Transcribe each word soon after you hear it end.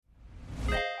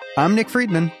I'm Nick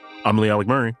Friedman. I'm Lee Alec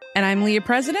Murray. And I'm Leah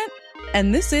President.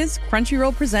 And this is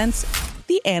Crunchyroll Presents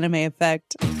The Anime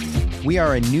Effect. We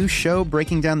are a new show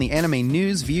breaking down the anime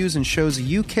news, views, and shows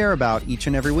you care about each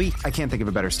and every week. I can't think of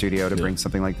a better studio to bring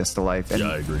something like this to life. And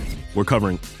I agree. We're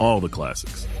covering all the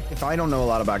classics. if I don't know a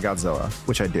lot about Godzilla,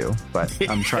 which I do, but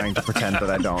I'm trying to pretend that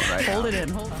I don't right now. Hold it in,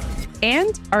 hold on.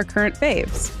 And our current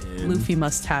faves. Luffy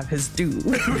must have his due.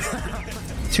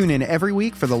 Tune in every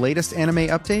week for the latest anime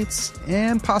updates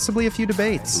and possibly a few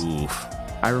debates. Oof.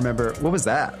 I remember, what was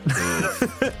that?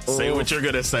 Say what you're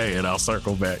going to say and I'll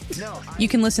circle back. You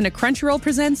can listen to Crunchyroll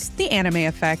Presents The Anime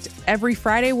Effect every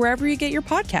Friday wherever you get your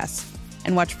podcasts.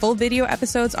 And watch full video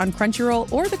episodes on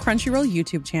Crunchyroll or the Crunchyroll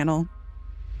YouTube channel.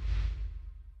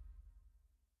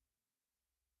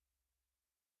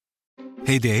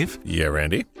 Hey, Dave. Yeah,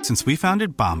 Randy? Since we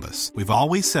founded Bombas, we've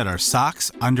always said our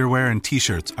socks, underwear, and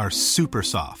T-shirts are super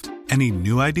soft. Any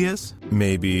new ideas?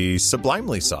 Maybe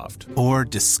sublimely soft. Or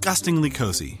disgustingly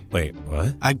cozy? Wait,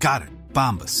 what? I got it.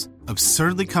 Bombas.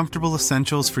 Absurdly comfortable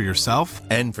essentials for yourself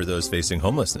And for those facing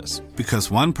homelessness. because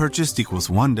one purchased equals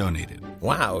one donated.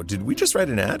 Wow, did we just write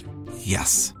an ad?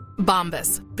 Yes.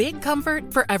 Bombas. Big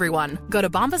comfort for everyone. Go to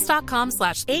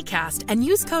bombas.com/ACAST and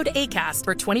use code ACAST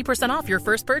for 20% off your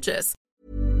first purchase.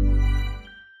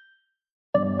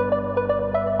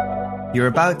 You're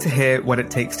about to hear what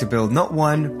it takes to build not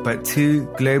one, but two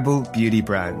global beauty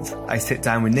brands. I sit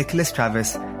down with Nicholas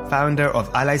Travis, founder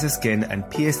of Allies of Skin and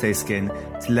PSA Skin,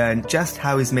 to learn just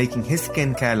how he's making his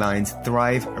skincare lines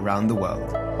thrive around the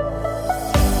world.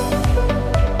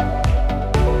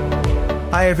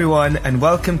 Hi everyone, and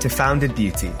welcome to Founded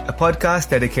Beauty, a podcast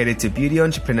dedicated to beauty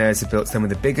entrepreneurs who built some of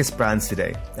the biggest brands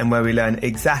today, and where we learn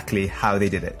exactly how they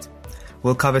did it.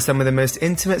 We'll cover some of the most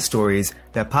intimate stories,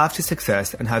 their path to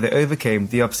success, and how they overcame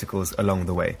the obstacles along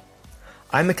the way.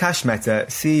 I'm Akash Mehta,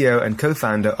 CEO and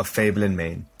co-founder of Fable &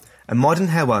 Mane, a modern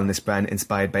hair wellness brand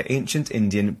inspired by ancient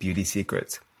Indian beauty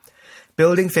secrets.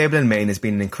 Building Fable & Mane has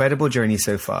been an incredible journey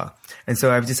so far, and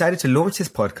so I've decided to launch this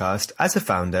podcast as a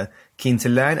founder, keen to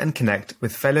learn and connect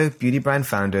with fellow beauty brand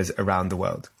founders around the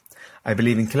world. I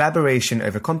believe in collaboration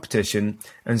over competition,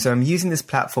 and so I'm using this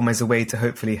platform as a way to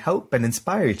hopefully help and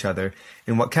inspire each other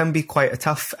in what can be quite a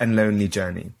tough and lonely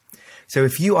journey. So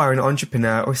if you are an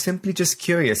entrepreneur or simply just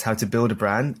curious how to build a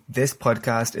brand, this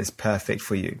podcast is perfect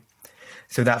for you.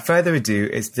 So without further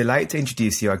ado, it's a delight to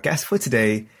introduce you our guest for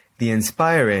today, the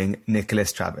inspiring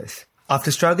Nicholas Travis. After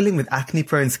struggling with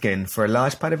acne-prone skin for a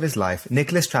large part of his life,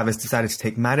 Nicholas Travis decided to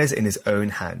take matters in his own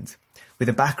hands. With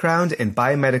a background in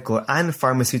biomedical and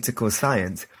pharmaceutical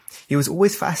science, he was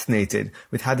always fascinated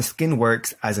with how the skin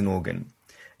works as an organ.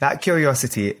 That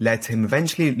curiosity led to him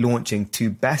eventually launching two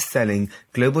best-selling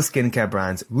global skincare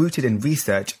brands rooted in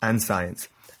research and science,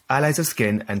 Allies of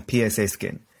Skin and PSA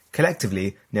Skin,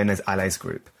 collectively known as Allies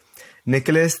Group.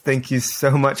 Nicholas, thank you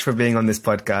so much for being on this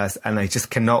podcast, and I just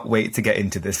cannot wait to get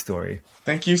into this story.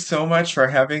 Thank you so much for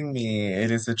having me. It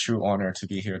is a true honor to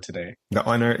be here today. The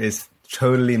honor is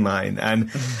totally mine. And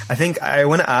I think I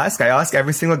ask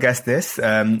every single guest this,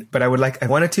 but I would like a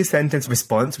 1 or 2 sentence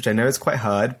response, which I know is quite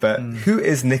hard, but who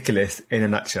is Nicholas in a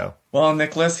nutshell? Well,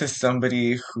 Nicholas is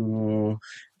somebody who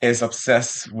is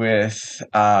obsessed with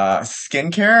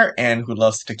skincare and who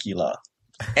loves tequila.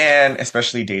 And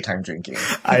especially daytime drinking.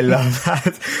 I love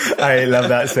that. I love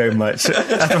that so much.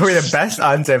 That's probably the best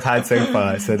answer I've had so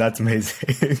far. So that's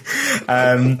amazing.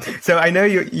 So I know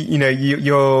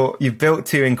you've built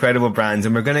two incredible brands,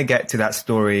 and we're going to get to that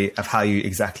story of how you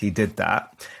exactly did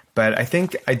that. But I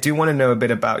think I do want to know a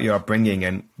bit about your upbringing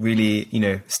and really,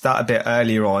 start a bit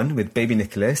earlier on with baby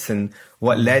Nicholas and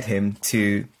what led him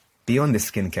to be on this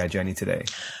skincare journey today.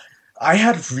 I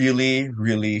had really,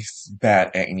 really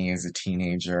bad acne as a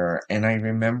teenager, and I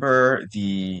remember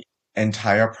the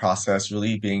entire process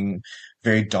really being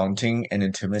very daunting and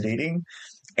intimidating.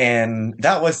 And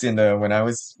that was when I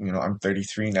was, I'm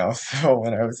 33 now, so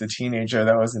when I was a teenager,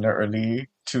 that was in the early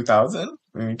 2000,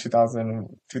 maybe 2000,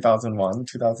 2001,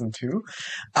 2002.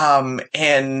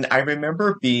 And I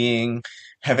remember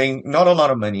having not a lot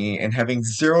of money and having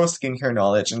zero skincare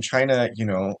knowledge and trying to,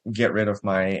 get rid of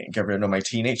my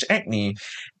teenage acne.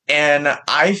 And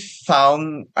I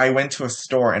went to a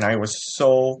store and I was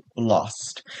so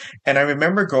lost. And I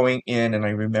remember going in and I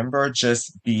remember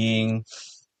just being,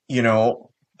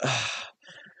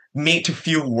 made to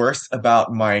feel worse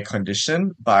about my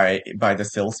condition by the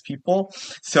salespeople.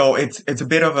 So it's a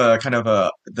bit of a kind of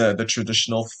the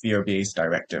traditional fear-based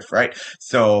directive, right?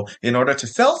 So in order to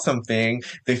sell something,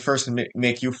 they first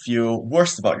make you feel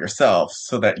worse about yourself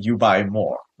so that you buy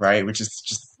more, right? Which is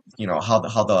just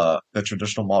the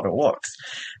traditional model works.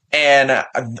 And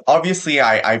obviously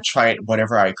I tried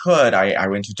whatever I could. I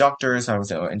went to doctors, I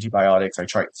was on antibiotics, I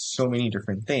tried so many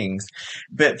different things,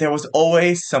 but there was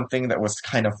always something that was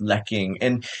kind of lacking.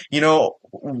 And,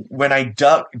 when I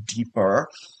dug deeper,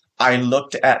 I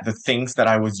looked at the things that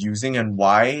I was using and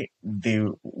why they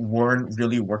weren't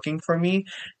really working for me.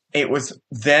 It was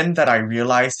then that I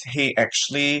realized, hey,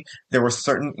 actually, there were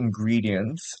certain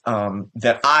ingredients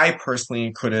that I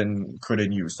personally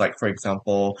couldn't use. Like, for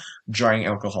example, drying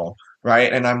alcohol,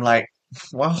 right? And I'm like,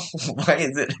 well, why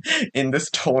is it in this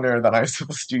toner that I'm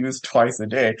supposed to use twice a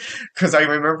day? Because I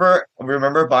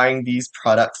remember buying these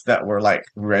products that were like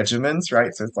regimens,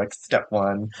 right? So it's like step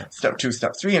 1, step 2,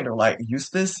 step 3, and they're like, use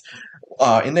this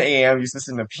in the AM, use this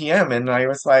in the PM, and I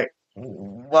was like,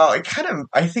 well,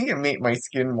 I think it made my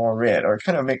skin more red, or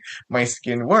kind of make my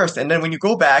skin worse. And then when you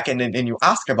go back and you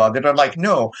ask about it, they're like,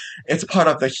 no, it's part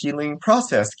of the healing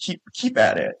process. Keep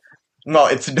at it. No,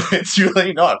 it's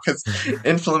really not, because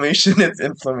inflammation is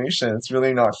inflammation. It's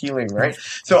really not healing, right?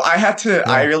 So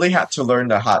I really had to learn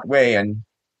the hard way. And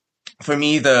for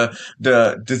me,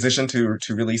 the decision to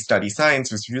really study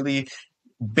science was really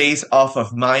based off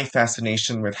of my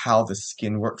fascination with how the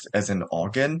skin works as an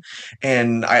organ.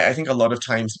 And I think a lot of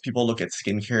times people look at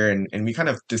skincare and we kind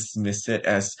of dismiss it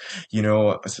as,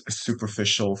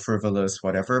 superficial, frivolous,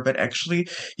 whatever. But actually,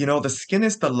 the skin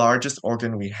is the largest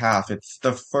organ we have. It's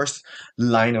the first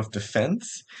line of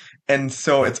defense. And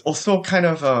so it's also kind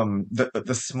of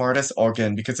the smartest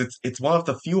organ, because it's one of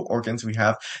the few organs we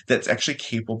have that's actually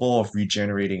capable of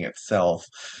regenerating itself.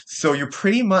 So you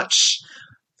pretty much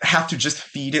have to just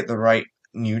feed it the right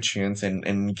nutrients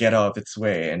and get out of its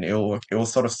way, and it will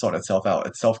sort of sort itself out.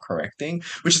 It's self-correcting,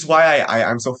 which is why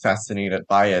I'm so fascinated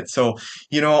by it. So,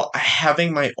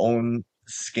 having my own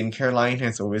skincare line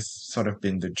has always sort of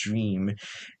been the dream.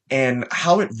 And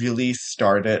how it really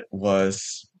started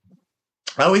was,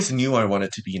 I always knew I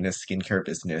wanted to be in a skincare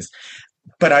business,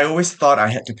 but I always thought I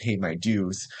had to pay my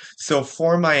dues. So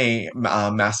for my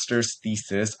master's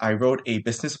thesis, I wrote a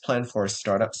business plan for a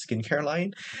startup skincare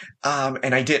line.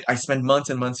 And I spent months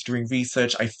and months doing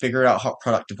research. I figured out how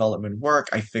product development work.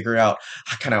 I figured out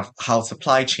how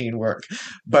supply chain work.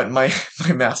 But my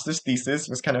master's thesis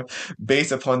was kind of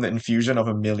based upon the infusion of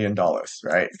 $1 million,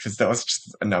 right? Because that was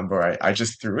just a number I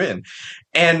just threw in.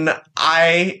 And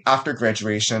after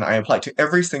graduation, I applied to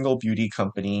every single beauty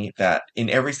company in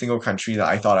every single country that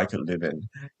I thought I could live in.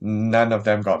 None of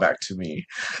them got back to me,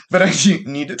 but I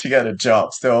needed to get a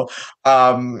job. So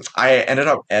I ended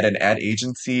up at an ad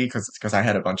agency because I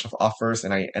had a bunch of offers,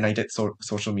 and I did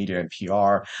social media and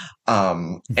PR.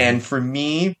 And for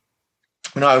me,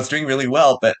 I was doing really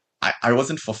well, but I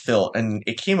wasn't fulfilled. And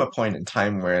it came a point in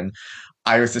time when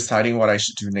I was deciding what I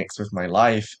should do next with my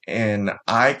life, and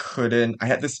I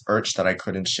had this urge that I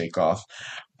couldn't shake off.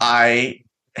 I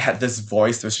had this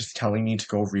voice that was just telling me to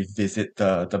go revisit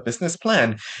the business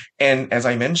plan. And as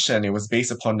I mentioned, it was based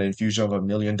upon the infusion of $1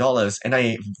 million. And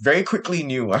I very quickly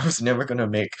knew I was never going to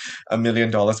make $1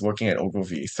 million working at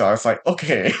Ogilvy. So I was like,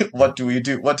 okay, what do we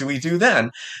do? What do we do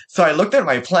then? So I looked at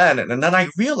my plan, and then I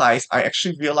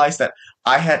actually realized that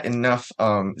I had enough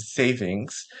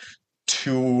savings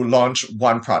to launch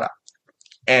one product.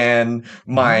 And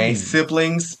my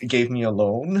siblings gave me a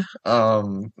loan.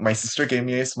 My sister gave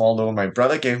me a small loan. My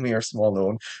brother gave me a small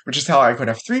loan, which is how I could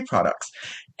have 3 products.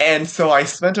 And so I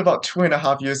spent about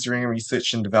 2.5 years doing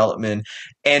research and development.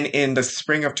 And in the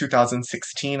spring of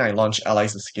 2016, I launched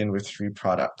Allies of Skin with 3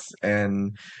 products.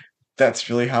 And that's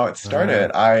really how it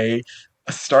started. I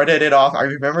started it off. I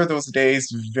remember those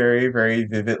days very, very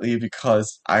vividly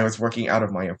because I was working out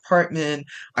of my apartment.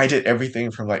 I did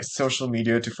everything from like social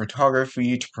media to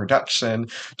photography to production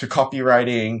to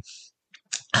copywriting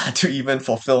to even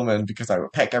fulfillment, because I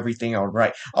would pack everything.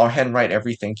 I'll handwrite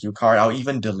every thank you card. I'll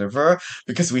even deliver,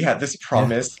 because we had this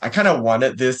promise. I kind of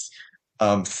wanted this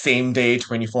same day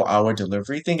 24-hour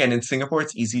delivery thing, and in Singapore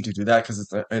it's easy to do that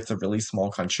because it's a really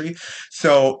small country.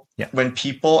 So when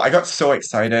I got so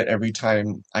excited every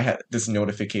time I had this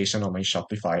notification on my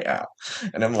Shopify app,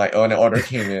 and I'm like, oh, an order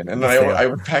came in, and then I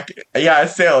would pack it. A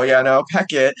sale, and I'll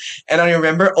pack it. And I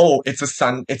remember, it's a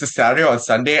Saturday or a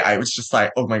Sunday. I was just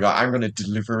like, oh my god, I'm gonna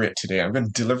deliver it today. I'm gonna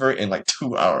deliver it in like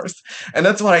 2 hours, and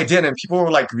that's what I did. And people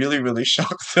were like really, really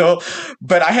shocked. So,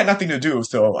 but I had nothing to do,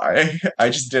 so I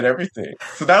just did everything.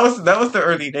 So that was the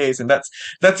early days, and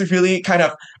that's really kind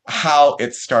of how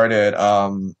it started.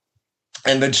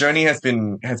 And the journey has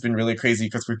been really crazy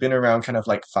because we've been around kind of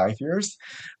like 5 years,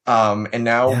 and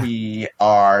now we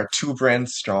are 2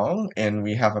 brands strong, and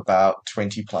we have about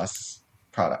 20 plus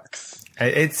products.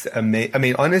 It's amazing. I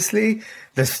mean, honestly,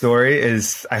 the story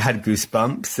is, I had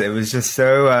goosebumps. It was just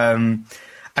so,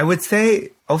 I would say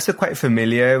also quite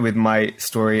familiar with my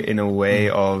story in a way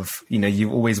of, you know,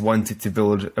 you've always wanted to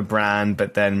build a brand,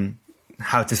 but then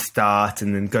how to start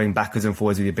and then going backwards and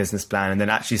forwards with your business plan and then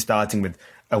actually starting with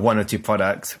one or two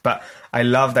products. But I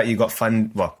love that you got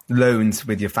loans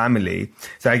with your family.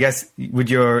 So I guess would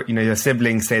your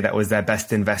siblings say that was their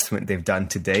best investment they've done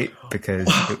to date? Because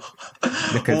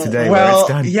look at today where it's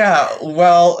done. Yeah.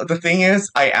 Well, the thing is,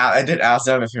 I did ask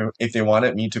them if they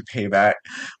wanted me to pay back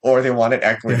or they wanted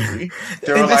equity.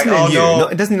 They were like, "Oh no,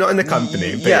 it doesn't, not in the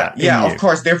company." But yeah. Of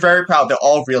course, they're very proud. They're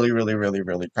all really, really, really,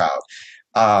 really proud.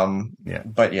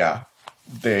 But yeah.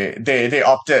 They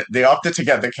opted to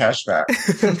get the cash back.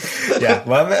 Yeah,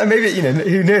 well, maybe, you know,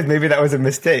 who knows? Maybe that was a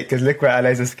mistake because look where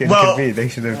Eliza Skin could be. They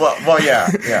should have. Well, yeah.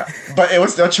 But it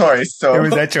was their choice. So it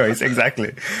was their choice,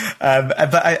 exactly.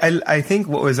 But I think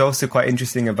what was also quite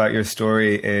interesting about your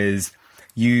story is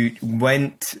you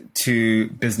went to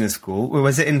business school.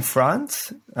 Was it in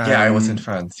France? Yeah, I was in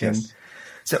France. Yes.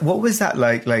 So what was that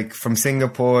like from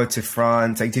Singapore to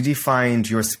France? Like, did you find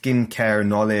your skincare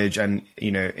knowledge and,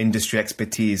 you know, industry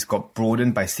expertise got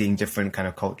broadened by seeing different kind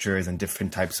of cultures and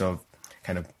different types of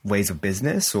kind of ways of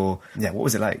business? Or, what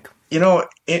was it like? You know,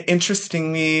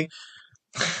 interestingly,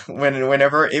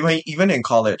 whenever even in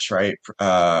college, right,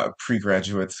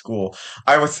 pre-graduate school,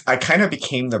 I kind of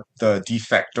became the de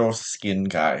facto skin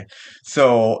guy.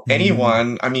 So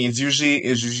anyone, I mean, it's usually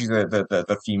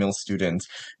the female students.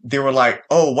 They were like,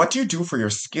 "Oh, what do you do for your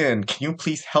skin? Can you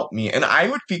please help me?" And I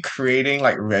would be creating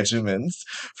like regimens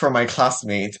for my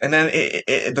classmates. And then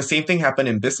the same thing happened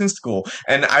in business school.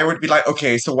 And I would be like,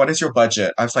 "Okay, so what is your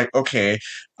budget?" I was like, "Okay,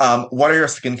 what are your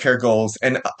skincare goals?"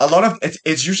 And a lot of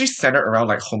it's usually centered around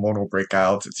like hormonal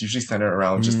breakouts. It's usually centered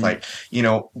around just like, you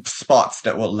know, spots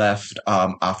that were left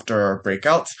after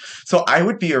breakouts. So I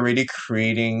would be already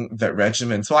creating that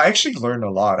regimen. So I actually learned a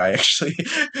lot. I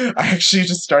actually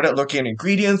just started looking at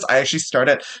ingredients. I actually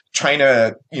started trying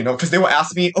to, you know, because they would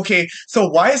ask me, "Okay, so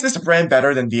why is this brand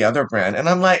better than the other brand?" And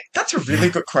I'm like, "That's a really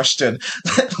good question.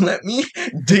 Let me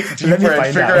dig deeper and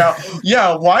figure out,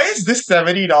 why is this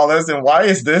 $70 and why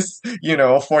is this, you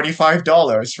know,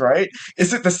 $45, right?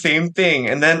 Is it the same thing?"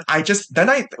 And then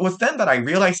it was then that I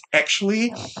realized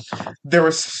actually there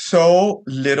was so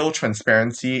little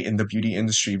transparency in the beauty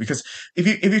industry, because if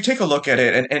you take a look at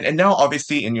it, and now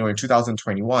obviously in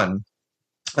 2021,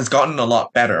 it's gotten a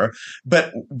lot better,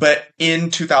 but in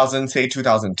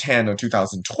 2010 or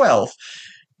 2012,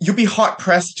 you'd be hard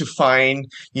pressed to find,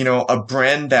 you know, a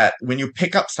brand that when you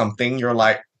pick up something, you're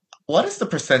like, what is the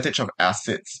percentage of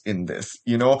acids in this?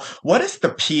 You know, what is the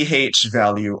pH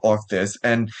value of this?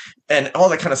 And all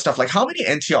that kind of stuff. Like, how many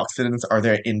antioxidants are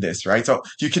there in this, right? So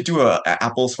you could do a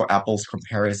apples for apples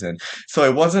comparison. So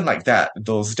it wasn't like that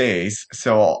those days.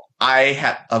 So I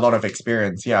had a lot of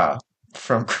experience,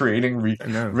 from creating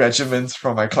regimens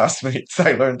for my classmates.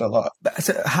 I learned a lot.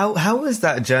 So how was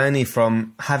that journey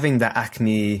from having that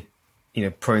acne, you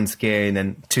know, prone skin,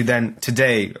 and to then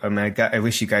today? I mean, I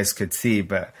wish you guys could see,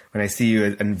 but when I see you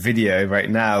in video right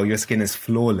now, your skin is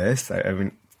flawless. I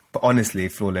mean, but honestly,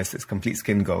 flawless. It's complete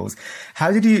skin goals.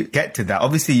 How did you get to that?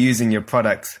 Obviously using your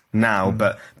products now,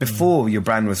 but before your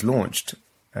brand was launched,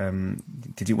 was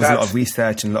a lot of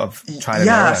research and a lot of trial and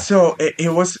error? So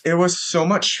it was so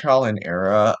much trial and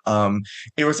error.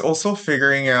 It was also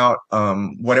figuring out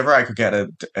whatever I could get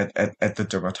at the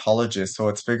dermatologist. So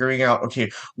it's figuring out, okay,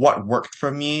 what worked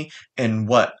for me and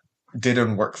what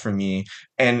didn't work for me,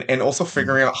 and also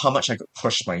figuring out how much I could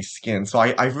push my skin. So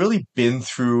I've really been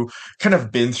through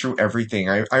everything.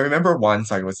 I remember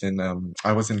once I was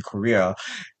in Korea.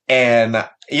 And,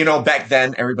 you know, back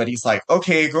then everybody's like,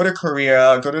 "Okay, go to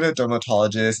Korea, go to the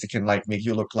dermatologist. It can like make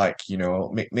you look like, you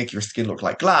know, make your skin look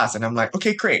like glass." And I'm like,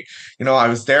 "Okay, great." You know, I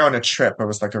was there on a trip. It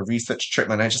was like a research trip.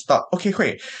 And I just thought, "Okay,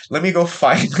 great. Let me go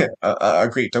find a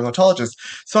great dermatologist."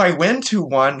 So I went to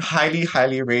one highly,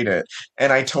 highly rated.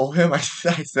 And I told him, I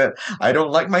said, "I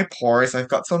don't like my pores. I've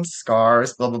got some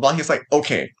scars, blah, blah, blah." He's like,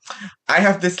 "Okay, I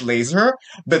have this laser,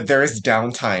 but there is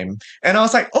downtime." And I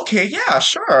was like, "Okay, yeah,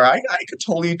 sure. I could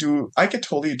totally do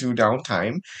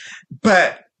downtime."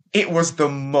 But it was the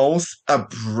most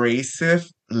abrasive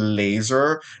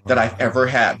laser that I've ever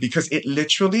had, because it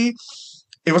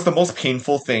was the most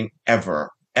painful thing ever,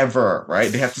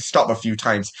 right? They had to stop a few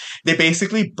times. They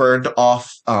basically burned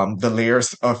off the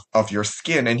layers of your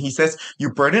skin. And he says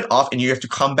you burn it off and you have to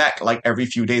come back like every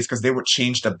few days, because they would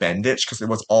change the bandage because it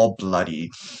was all bloody.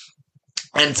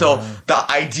 And so the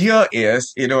idea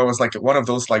is, you know, it was like one of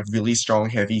those like really strong,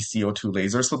 heavy CO2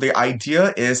 lasers. So the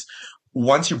idea is,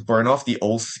 once you burn off the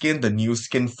old skin, the new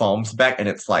skin forms back and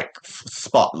it's like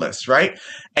spotless, right?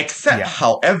 Except,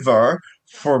 however,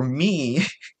 for me,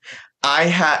 I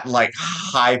had like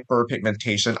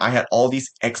hyperpigmentation. I had all these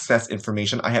excess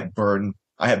information. I had burn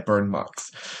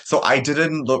marks. So I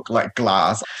didn't look like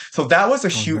glass. So that was a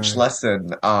huge lesson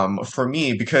for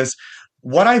me, because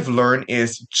what I've learned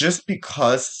is just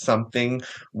because something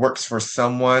works for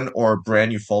someone or a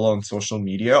brand you follow on social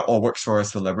media or works for a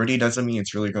celebrity doesn't mean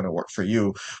it's really going to work for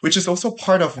you, which is also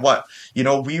part of what,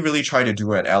 we really try to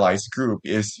do at Allies Group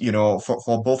is,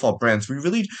 for both our brands, we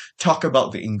really talk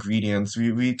about the ingredients.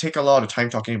 We take a lot of time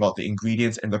talking about the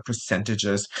ingredients and the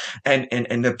percentages and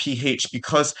the pH,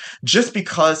 because just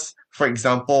because, for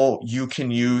example, you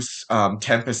can use 10%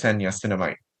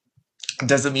 niacinamide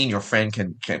doesn't mean your friend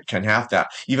can have that,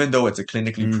 even though it's a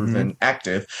clinically proven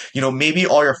active. Maybe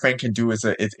all your friend can do is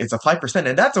it's a 5%,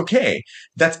 and that's okay.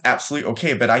 That's absolutely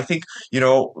okay. But I think,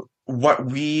 what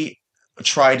we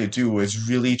try to do is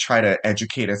really try to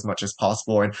educate as much as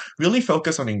possible and really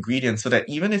focus on ingredients so that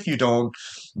even if you don't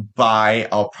buy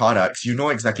our products, you know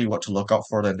exactly what to look out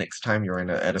for the next time you're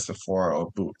at a Sephora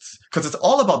or Boots. Because it's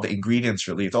all about the ingredients,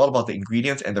 really. It's all about the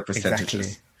ingredients and the percentages.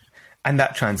 Exactly. And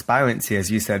that transparency, as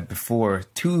you said before,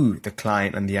 to the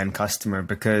client and the end customer,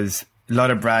 because a lot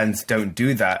of brands don't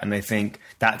do that. And I think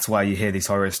that's why you hear these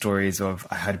horror stories of,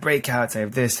 I had breakouts, I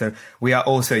have this. So we are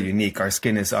also unique. Our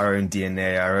skin is our own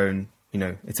DNA, our own,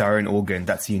 it's our own organ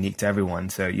that's unique to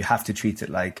everyone. So you have to treat it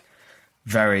like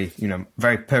very,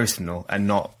 very personal and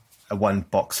not a one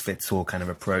box fits all kind of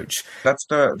approach. That's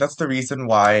the reason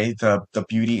why the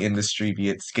beauty industry, be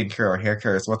it skincare or hair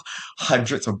care, is worth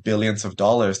hundreds of billions of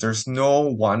dollars. There's no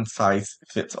one size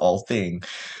fits all thing.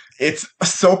 It's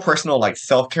so personal, like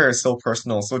self-care is so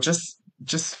personal. So just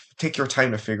take your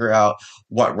time to figure out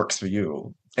what works for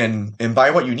you. And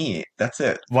buy what you need. That's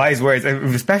it. Wise words.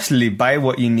 Especially buy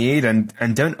what you need and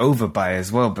don't overbuy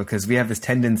as well, because we have this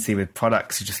tendency with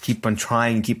products to just keep on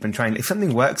trying. If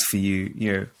something works for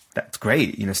you, that's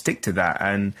great. Stick to that.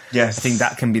 And yes. I think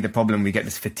that can be the problem. We get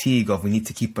this fatigue of we need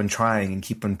to keep on trying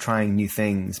new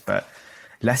things, but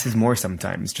less is more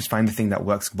sometimes. Just find the thing that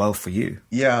works well for you.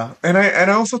 Yeah. And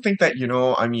I also think that, and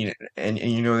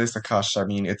this,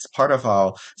 Akash, it's part of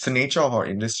it's the nature of our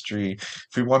industry.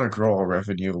 If we want to grow our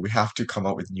revenue, we have to come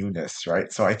up with newness,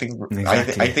 right? So I think,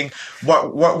 exactly. I think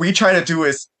what we try to do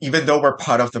is, even though we're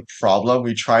part of the problem,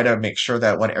 we try to make sure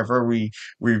that whatever we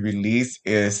release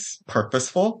is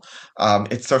purposeful.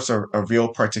 It serves a real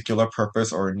particular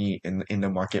purpose or need in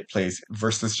the marketplace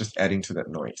versus just adding to that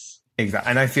noise. Exactly.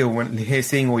 And I feel when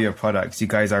seeing all your products, you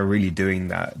guys are really doing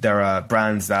that. There are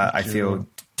brands that I feel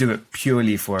do it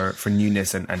purely for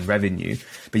newness and revenue,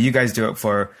 but you guys do it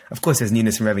for, of course, there's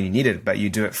newness and revenue needed, but you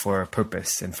do it for a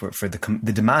purpose and for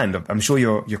the demand of, I'm sure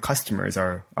your customers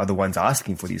are the ones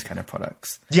asking for these kind of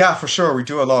products. Yeah, for sure. We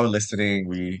do a lot of listening.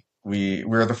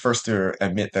 We're the first to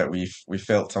admit that we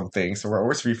failed something. So we're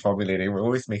always reformulating. We're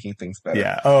always making things better.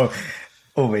 Yeah. Oh,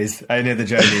 always. I know the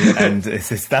journey, and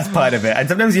that's part of it. And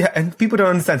sometimes and people don't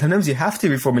understand. Sometimes you have to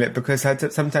reformulate because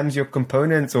sometimes your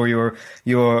components or your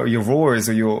raws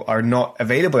are not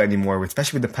available anymore.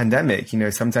 Especially with the pandemic,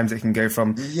 sometimes it can go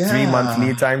from 3-month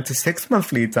lead time to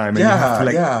 6-month lead time, and you have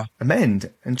to amend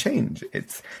and change.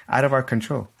 It's out of our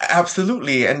control.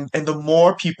 Absolutely, and the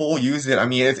more people use it,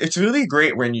 it's really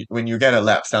great when you get a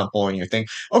lab sample and you think,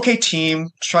 okay, team,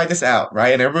 try this out,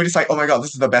 right? And everybody's like, oh my god,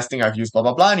 this is the best thing I've used, blah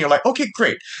blah blah, and you're like, okay, great.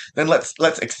 Then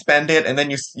let's expand it, and then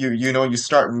you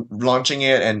start launching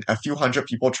it, and a few hundred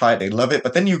people try it, they love it,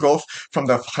 but then you go from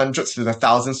the hundreds to the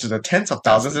thousands to the tens of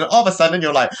thousands, and all of a sudden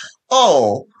you're like,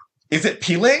 oh, is it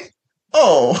peeling?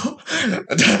 Oh,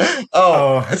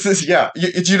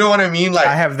 It's you know what I mean? Like,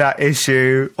 I have that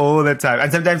issue all the time,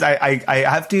 and sometimes I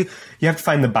have to. You have to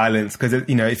find the balance, because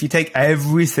if you take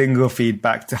every single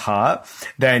feedback to heart,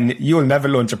 then you will never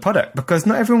launch a product, because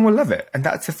not everyone will love it, and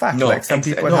that's a fact. No, some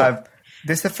people have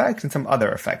this effect and some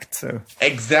other effect. So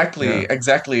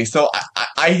exactly. So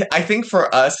I think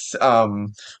for us,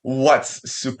 what's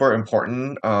super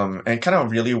important, and kind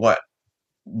of really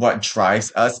what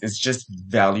drives us is just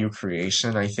value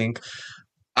creation. I think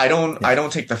I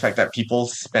don't take the fact that people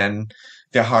spend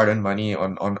their hard-earned money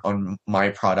on my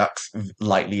products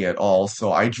lightly at all.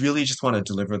 So I really just want to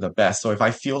deliver the best. So if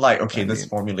I feel like, okay, this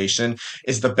formulation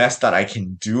is the best that I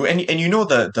can do, and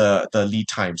the lead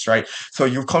times, right? So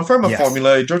you confirm a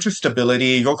formula, you go through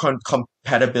stability, you go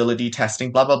compatibility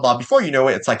testing, blah, blah, blah. Before you know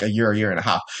it, it's like a year and a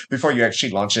half before you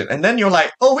actually launch it. And then you're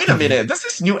like, oh, wait a minute, there's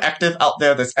this new active out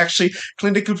there that's actually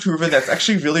clinically proven, that's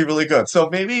actually really, really good. So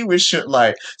maybe we should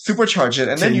supercharge it.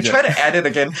 And then you try to add it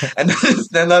again, and then it's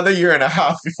another year and a half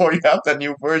half before you have that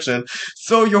new version.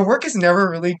 So your work is never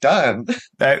really done.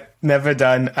 Never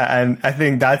done. And I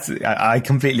think I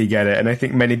completely get it. And I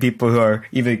think many people who are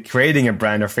either creating a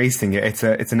brand or facing it,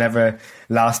 it's a never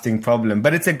lasting problem.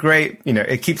 But it's a great,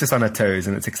 it keeps us on our toes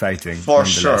and it's exciting. For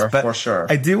sure, but for sure.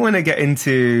 I do want to get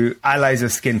into Allies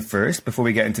of Skin first before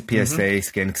we get into PSA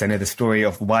Skin, because I know the story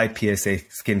of why PSA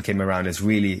Skin came around is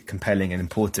really compelling and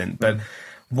important. But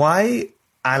why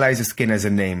Allies of Skin as a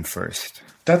name first?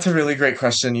 That's a really great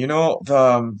question.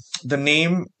 The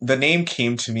name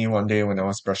came to me one day when I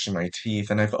was brushing my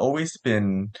teeth, and I've always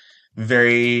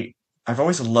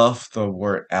loved the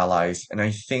word allies. And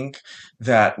I think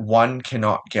that one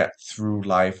cannot get through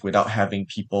life without having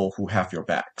people who have your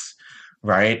backs,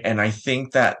 right? And I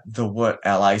think that the word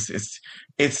allies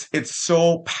it's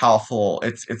so powerful.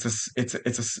 It's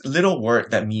a little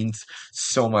word that means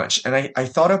so much. And I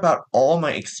thought about all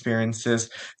my experiences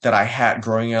that I had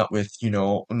growing up with,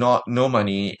 no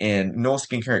money and no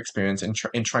skincare experience and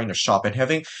trying to shop and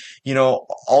having,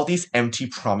 all these empty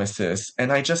promises.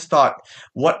 And I just thought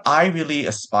what I really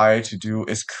aspire to do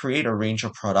is create a range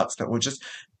of products that would just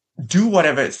do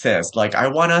whatever it says. Like, I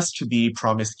want us to be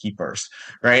promise keepers,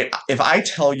 right? If I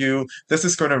tell you this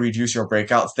is going to reduce your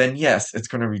breakouts, then yes, it's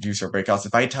going to reduce your breakouts.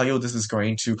 If I tell you this is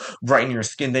going to brighten your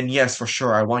skin, then yes, for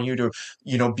sure, I want you to,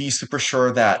 be super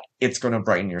sure that it's going to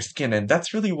brighten your skin. And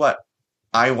that's really what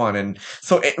I want. And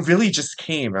so it really just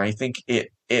came. And I think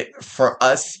it for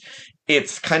us,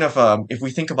 it's kind of if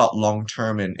we think about long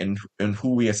term and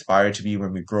who we aspire to be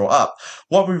when we grow up,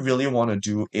 what we really want to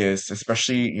do is,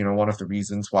 especially one of the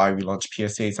reasons why we launched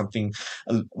PSA, something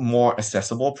a more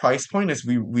accessible price point, is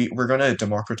we're going to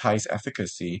democratize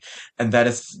efficacy, and that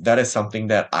is something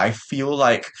that I feel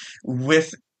like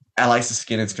with Allies of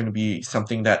Skin, it's going to be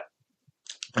something that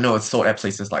I know it's sold at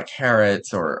places like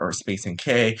Harrods or Space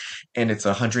NK, and it's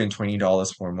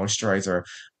 $120 for a moisturizer.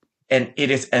 And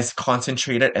it is as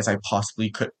concentrated as I possibly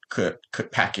could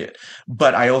pack it.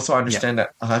 But I also understand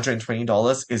that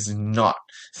 $120 is not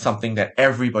something that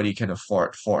everybody can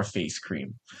afford for a face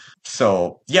cream.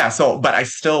 But I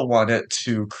still wanted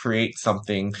to create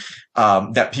something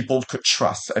that people could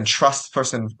trust. And trust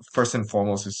first and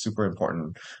foremost is super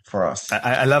important for us.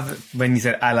 I love when you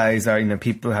said allies are,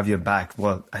 people have your back.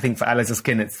 Well, I think for Allies of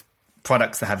Skin, it's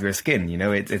products that have your skin,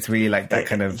 it's really like that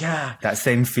kind of that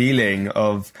same feeling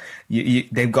of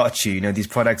they've got you, these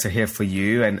products are here for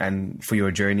you and for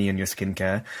your journey and your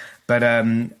skincare. But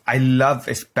I love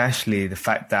especially the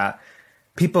fact that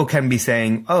people can be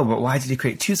saying, oh, but why did you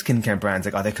create two skincare brands?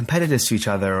 Like, are they competitors to each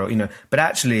other? Or, but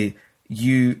actually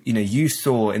you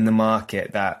saw in the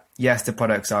market that yes, the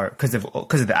products are, because of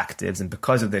the actives and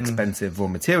because of the expensive raw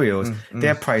materials,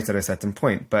 they're priced at a certain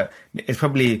point. But it's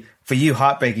probably, for you,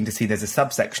 heartbreaking to see there's a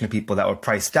subsection of people that were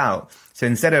priced out. So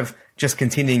instead of just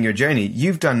continuing your journey,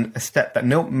 you've done a step that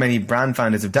not many brand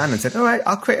founders have done and said, all right,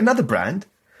 I'll create another brand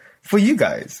for you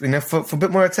guys, for a bit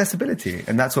more accessibility.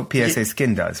 And that's what PSA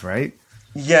Skin does, right?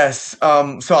 Yes.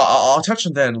 So I'll touch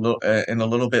on that in a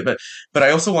little bit, but I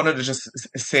also wanted to just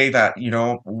say that,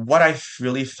 what I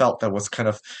really felt that was kind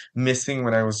of missing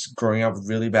when I was growing up with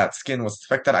really bad skin was the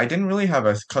fact that I didn't really have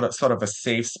a sort of a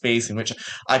safe space in which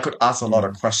I could ask a lot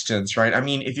of questions, right? I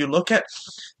mean, if you look at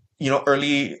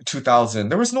early 2000,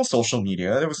 there was no social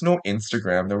media, there was no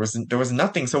Instagram, there was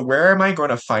nothing. So where am I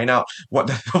going to find out what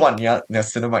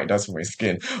niacinamide does for my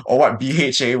skin, or what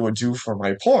BHA would do for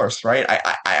my pores, right?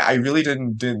 I really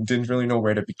didn't really know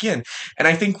where to begin. And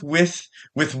I think with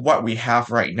what we have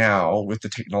right now, with the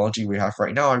technology we have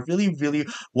right now, I really, really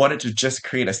wanted to just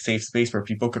create a safe space where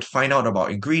people could find out about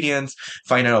ingredients,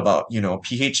 find out about,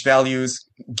 pH values,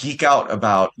 geek out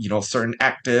about, certain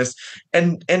actives,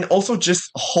 and also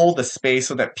just hold the space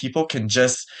so that people can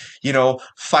just,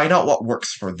 find out what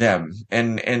works for them.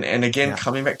 And again,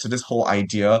 coming back to this whole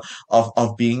idea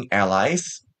of being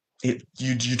allies,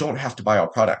 you don't have to buy our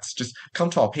products. Just come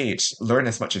to our page, learn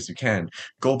as much as you can,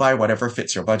 go buy whatever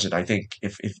fits your budget. I think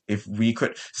if we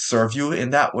could serve you in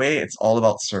that way, it's all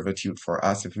about servitude for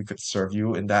us. If we could serve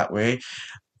you in that way,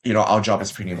 our job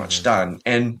is pretty much done.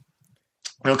 And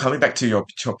coming back to your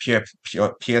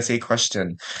PSA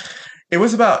question, it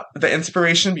was about the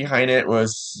inspiration behind it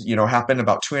was, happened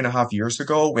about 2.5 years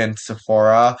ago when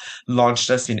Sephora launched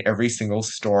us in every single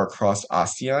store across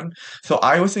ASEAN. So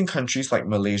I was in countries like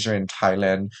Malaysia and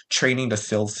Thailand training the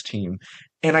sales team.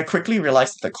 And I quickly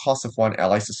realized that the cost of one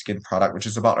Allies to Skin product, which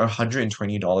is about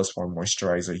 $120 for a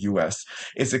moisturizer US,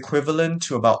 is equivalent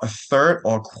to about a third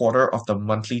or a quarter of the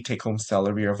monthly take-home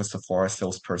salary of a Sephora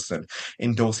salesperson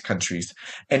in those countries.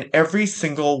 And every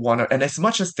single one, and as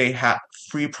much as they had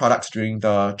free products during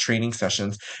the training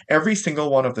sessions, every single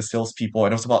one of the salespeople,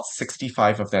 and it was about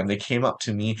 65 of them, they came up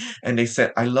to me and they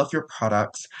said, I love your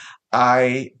products.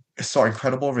 I saw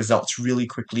incredible results really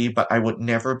quickly, but I would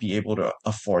never be able to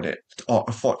afford it or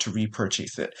afford to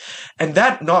repurchase it. And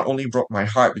that not only broke my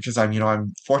heart because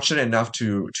I'm fortunate enough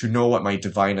to know what my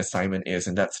divine assignment is,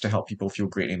 and that's to help people feel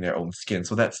great in their own skin.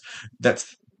 So that's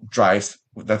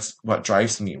what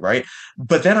drives me, right?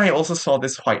 But then I also saw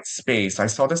this white space. I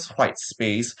saw this white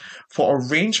space for a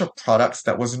range of products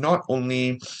that was not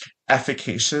only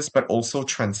efficacious, but also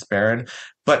transparent,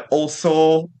 but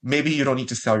also maybe you don't need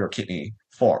to sell your kidney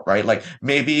for, right? Like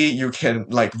maybe you can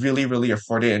like really, really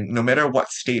afford it, and no matter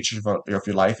what stage of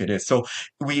your life it is. So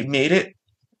we made it,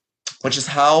 which is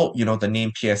how, the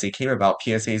name PSA came about.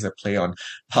 PSA is a play on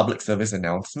public service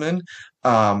announcement.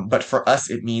 But for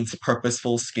us, it means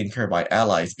purposeful skincare by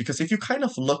allies. Because if you kind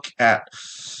of look at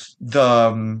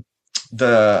the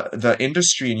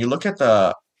industry and you look at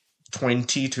the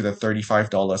 $20 to the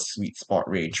 $35 sweet spot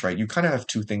range, right? You kind of have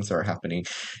two things that are happening.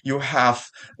 You have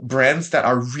brands that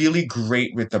are really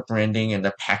great with the branding and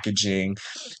the packaging,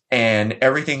 and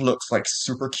everything looks like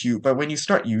super cute, but when you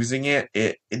start using it,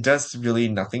 it does really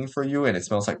nothing for you and it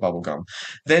smells like bubblegum.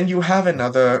 Then you have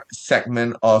another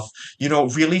segment of,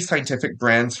 really scientific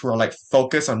brands who are like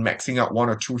focused on maxing out one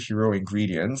or two hero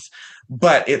ingredients,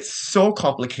 but it's so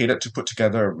complicated to put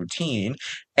together a routine,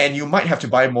 and you might have to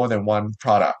buy more than one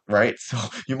product, right? So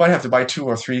you might have to buy 2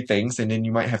 or 3 things, and then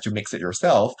you might have to mix it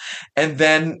yourself. And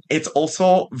then it's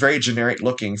also very generic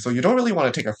looking, so you don't really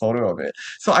want to take a photo of it.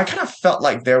 So I kind of felt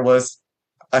like there was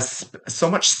so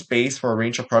much space for a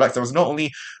range of products that was not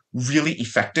only really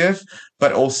effective,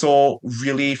 but also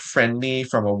really friendly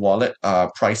from a wallet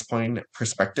price point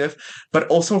perspective, but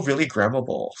also really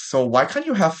grammable. So why can't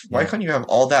you have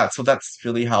all that? So that's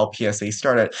really how PSA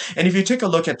started. And if you take a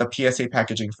look at the PSA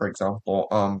packaging, for example,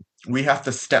 we have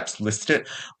the steps listed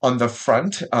on the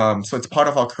front. So it's part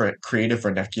of our creative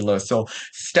vernacular. So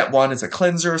step 1 is a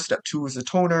cleanser, step 2 is a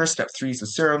toner, step 3 is a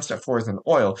serum, step 4 is an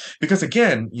oil. Because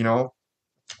again,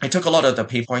 I took a lot of the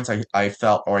pain points I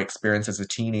felt or experienced as a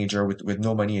teenager with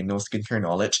no money and no skincare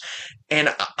knowledge,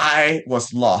 and I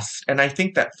was lost. And I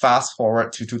think that fast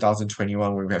forward to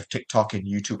 2021, where we have TikTok and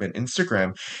YouTube and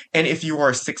Instagram, and if you are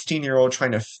a 16-year-old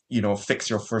trying to, fix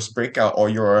your first breakout, or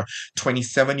you're a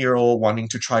 27-year-old wanting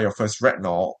to try your first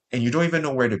retinol, and you don't even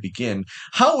know where to begin,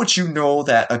 how would you know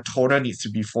that a toner needs to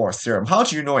be before a serum? How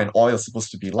do you know an oil is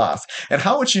supposed to be last? And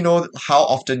how would you know how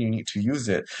often you need to use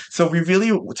it? So we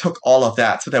really took all of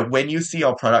that so that when you see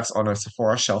our products on a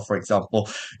Sephora shelf, for example,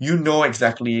 you know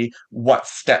exactly what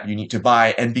step you need to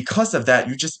buy. And because of that,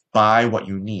 you just buy what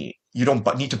you need. You don't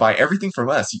need to buy everything from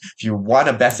us. If you want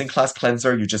a best-in-class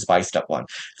cleanser, you just buy step 1. If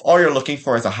all you're looking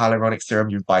for is a hyaluronic serum,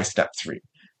 you buy step 3.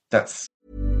 That's...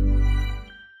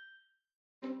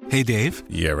 Hey, Dave.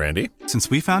 Yeah, Randy. Since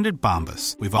we founded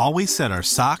Bombas, we've always said our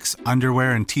socks,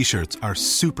 underwear, and T-shirts are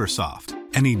super soft.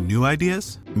 Any new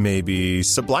ideas? Maybe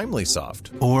sublimely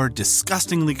soft. Or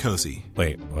disgustingly cozy.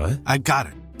 Wait, what? I got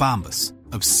it. Bombas.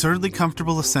 Absurdly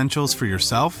comfortable essentials for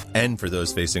yourself and for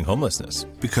those facing homelessness.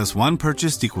 Because one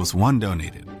purchased equals one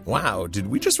donated. Wow, did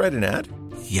we just write an ad?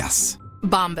 Yes.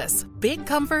 Bombas. Big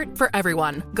comfort for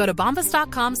everyone. Go to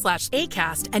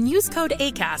bombas.com/ACAST and use code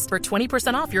ACAST for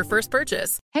 20% off your first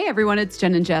purchase. Hey everyone, it's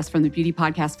Jen and Jess from the beauty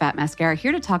podcast Fat Mascara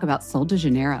here to talk about Sol de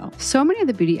Janeiro. So many of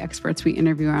the beauty experts we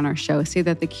interview on our show say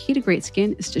that the key to great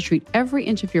skin is to treat every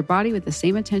inch of your body with the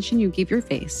same attention you give your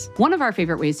face. One of our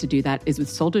favorite ways to do that is with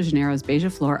Sol de Janeiro's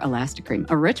Beija Flor Elastic Cream,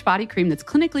 a rich body cream that's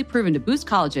clinically proven to boost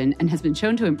collagen and has been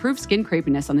shown to improve skin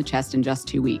crepiness on the chest in just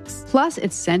 2 weeks. Plus,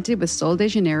 it's scented with Sol de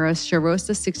Janeiro's Charosta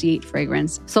 68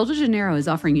 fragrance. Sol de Janeiro is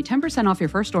offering you 10% off your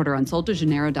first order on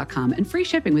soldejaneiro.com and free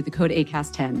shipping with the code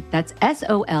ACAST10. That's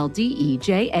SOLDEJANEIRO,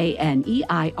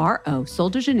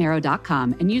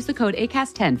 soldejaneiro.com, and use the code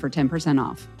ACAST10 for 10%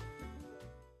 off.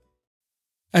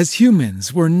 As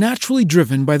humans, we're naturally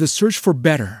driven by the search for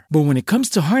better. But when it comes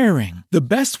to hiring, the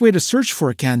best way to search for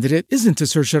a candidate isn't to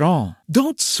search at all.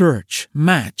 Don't search,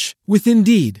 match with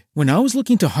Indeed. When I was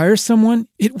looking to hire someone,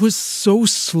 it was so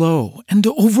slow and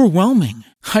overwhelming.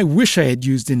 I wish I had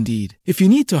used Indeed. If you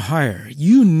need to hire,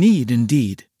 you need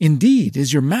Indeed. Indeed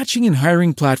is your matching and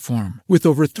hiring platform with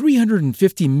over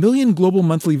 350 million global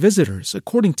monthly visitors,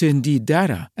 according to Indeed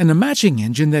data, and a matching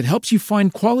engine that helps you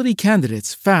find quality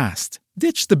candidates fast.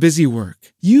 Ditch the busy work.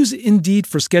 Use Indeed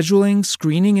for scheduling,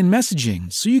 screening, and messaging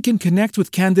so you can connect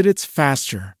with candidates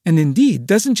faster. And Indeed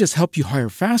doesn't just help you hire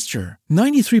faster.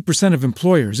 93% of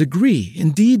employers agree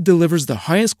Indeed delivers the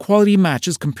highest quality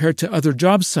matches compared to other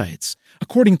job sites,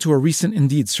 according to a recent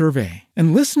Indeed survey.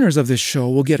 And listeners of this show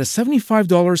will get a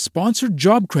 $75 sponsored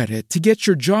job credit to get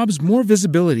your jobs more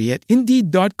visibility at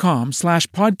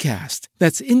Indeed.com/podcast.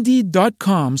 That's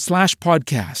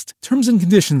Indeed.com/podcast. Terms and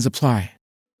conditions apply.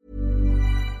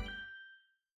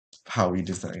 How we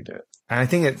designed it. And I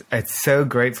think it's so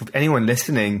great for anyone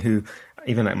listening who,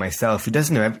 even like myself, who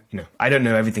doesn't know, I don't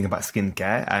know everything about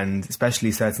skincare, and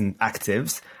especially certain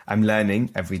actives. I'm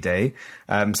learning every day.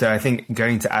 So I think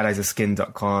going to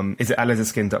alliesofskin.com, is it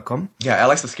alliesofskin.com? Yeah,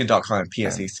 alliesofskin.com and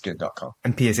psaskin.com.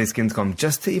 And psaskin.com,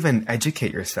 just to even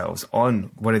educate yourselves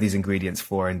on what are these ingredients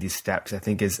for and these steps, I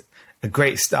think is a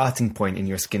great starting point in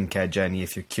your skincare journey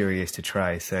if you're curious to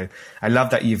try. So I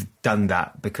love that you've done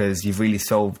that, because you've really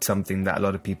solved something that a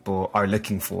lot of people are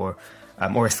looking for,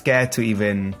 or are scared to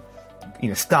even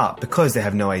start because they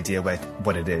have no idea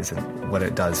what it is and what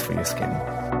it does for your skin.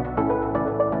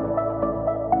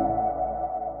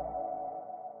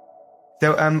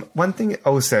 So one thing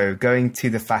also, going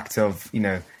to the fact of,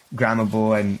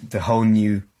 Grammable and the whole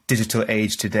new digital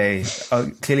age today,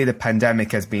 clearly the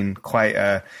pandemic has been quite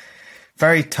a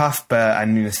very tough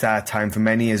and sad time for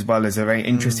many, as well as a very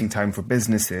interesting time for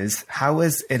businesses. How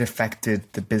has it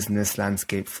affected the business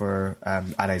landscape for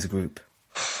Allies Group?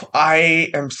 I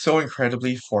am so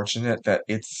incredibly fortunate that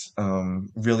it's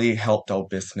really helped our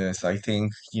business. I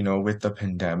think, with the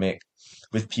pandemic,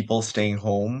 with people staying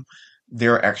home,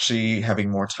 they're actually having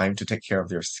more time to take care of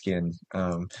their skin,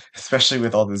 especially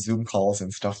with all the Zoom calls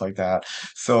and stuff like that.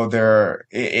 So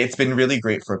it's been really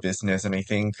great for business. And I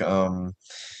think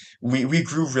we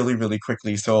grew really, really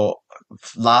quickly. So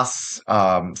last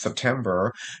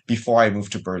September, before I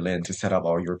moved to Berlin to set up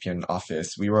our European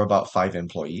office, we were about 5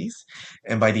 employees.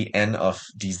 And by the end of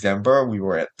December, we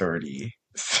were at 30.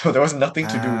 So there was nothing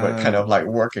to do but kind of like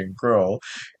work and grow.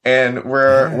 And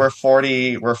we're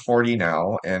 40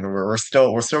 now, and we're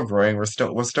still growing, we're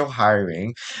still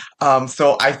hiring.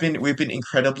 So we've been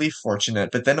incredibly fortunate,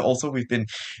 but then also we've been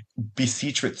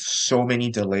besieged with so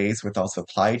many delays with our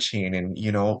supply chain, and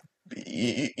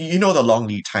the long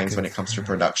lead times when it comes to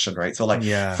production, right? So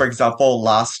for example,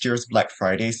 last year's Black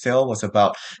Friday sale was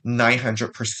about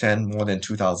 900% more than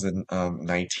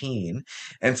 2019.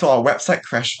 And so our website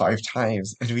crashed 5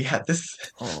 times, and we had this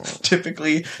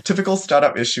typical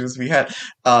startup issues. We had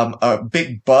a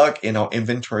big bug in our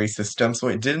inventory system, so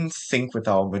it didn't sync with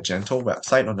our Magento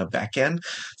website on the back end.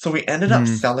 So we ended up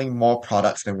selling more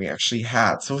products than we actually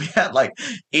had. So we had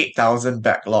 8,000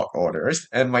 backlog orders,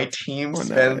 and my team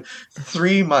spent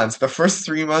 3 months, the first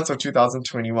 3 months of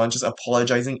 2021, just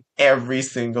apologizing every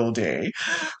single day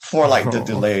for the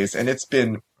delays. And it's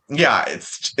been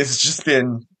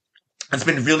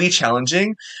really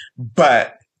challenging,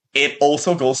 but it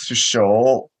also goes to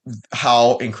show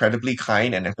how incredibly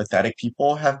kind and empathetic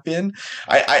people have been.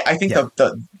 I think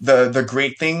the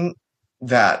great thing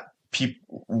that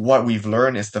what we've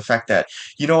learned is the fact that,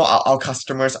 our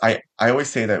customers, I always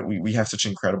say that we have such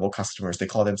incredible customers. They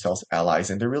call themselves allies,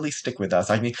 and they really stick with us.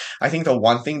 I mean, I think the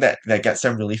one thing that gets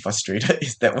them really frustrated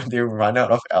is that when they run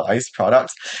out of allies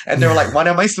products, and they're like, what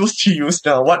am I supposed to use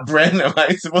now? What brand am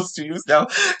I supposed to use now?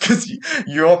 Because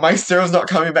my serum's not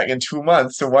coming back in 2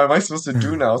 months. So what am I supposed to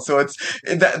do now? So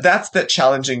that's the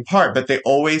challenging part, but they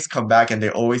always come back and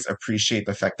they always appreciate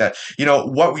the fact that,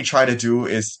 what we try to do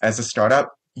is, as a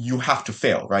startup, you have to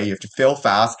fail, right? You have to fail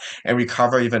fast and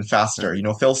recover even faster.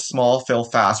 Fail small, fail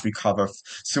fast, recover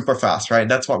super fast, right?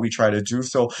 And that's what we try to do.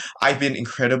 So I've been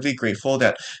incredibly grateful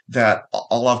that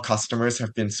all our customers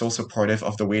have been so supportive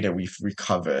of the way that we've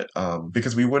recovered,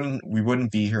 because we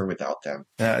wouldn't be here without them.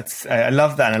 I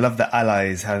love that, and I love the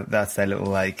allies. How that's their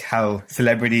little how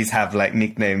celebrities have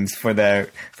nicknames for their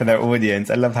audience.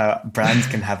 I love how brands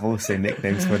can have also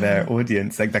nicknames for their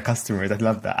audience, their customers. I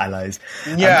love the allies.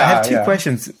 I have 2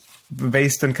 questions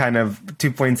based on kind of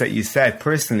 2 points that you said.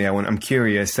 Personally, I'm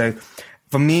curious. So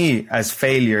for me, as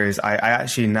failures, I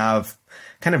actually now have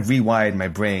kind of rewired my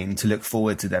brain to look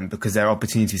forward to them, because there are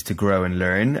opportunities to grow and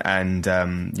learn. And,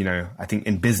 I think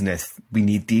in business, we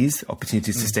need these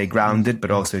opportunities to stay grounded,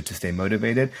 but also to stay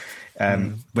motivated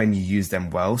when you use them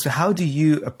well. So how do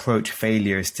you approach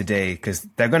failures today? Because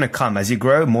they're going to come as you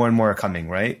grow, more and more are coming,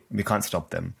 right? We can't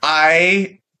stop them.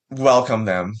 I welcome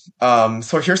them.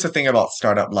 So here's the thing about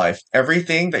startup life.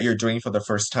 Everything that you're doing for the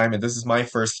first time, and this is my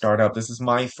first startup, this is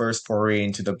my first foray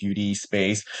into the beauty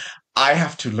space, I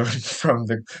have to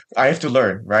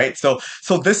learn, right? So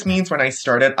this means when I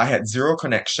started, I had zero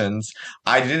connections.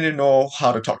 I didn't know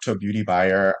how to talk to a beauty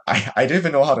buyer. I didn't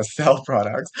even know how to sell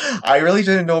products. I really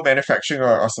didn't know manufacturing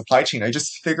or supply chain. I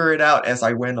just figured it out as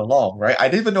I went along, right? I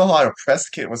didn't even know how a press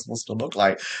kit was supposed to look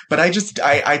like, but I just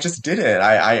did it.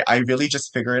 I really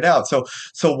just figured it out. So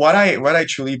what I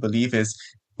truly believe is,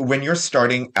 when you're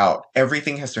starting out,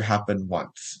 everything has to happen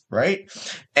once, right?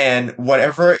 And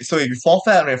so if you fall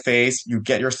flat on your face, you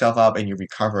get yourself up and you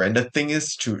recover. And the thing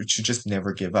is to just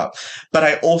never give up. But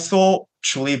I also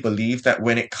truly believe that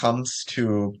when it comes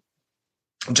to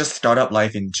just startup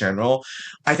life in general,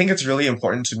 I think it's really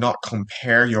important to not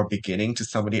compare your beginning to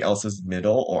somebody else's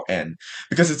middle or end.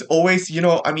 Because it's always,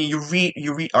 I mean, you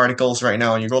read articles right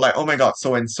now and you go like, oh my God,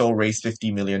 so and so raised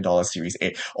 $50 million Series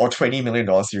A or $20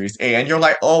 million Series A. And you're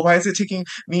like, oh, why is it taking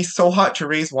me so hard to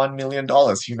raise $1 million?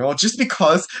 Just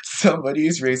because somebody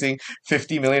is raising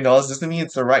 $50 million doesn't mean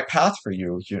it's the right path for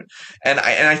you. And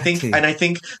I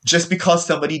think just because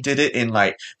somebody did it in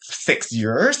like 6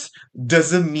 years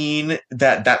doesn't mean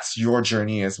that that's your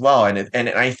journey as well. And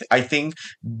I think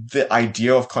the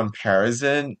idea of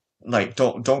comparison, like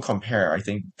don't compare. I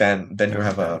think then you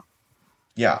have a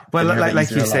Well,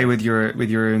 like you say with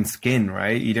your own skin,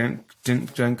 right? You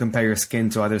don't compare your skin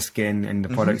to other skin and the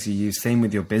products you use. Same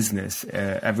with your business.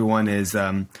 Everyone is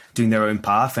doing their own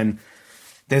path, and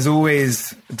there's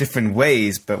always different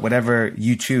ways, but whatever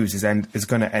you choose is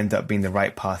going to end up being the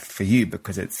right path for you,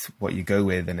 because it's what you go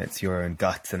with and it's your own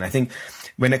guts. And I think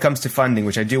when it comes to funding,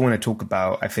 which I do want to talk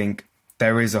about, I think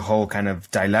there is a whole kind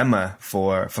of dilemma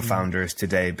for founders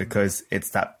today, because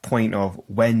it's that point of,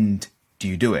 when do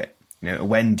you do it?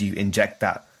 When do you inject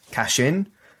that cash in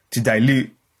to dilute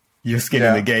your skin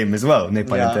in the game as well? No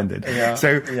pun intended.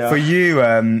 For you,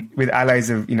 with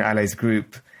Allies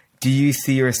Group, do you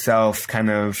see yourself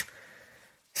kind of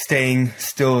staying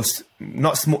still,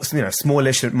 not small,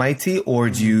 smallish but mighty, or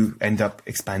do you end up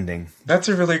expanding? That's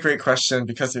a really great question,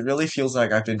 because it really feels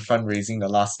like I've been fundraising the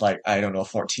last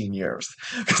 14 years.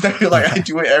 Because I feel like I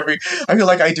do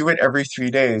it every 3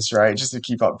 days, right? Just to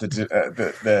keep up the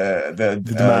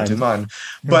demand.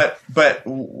 But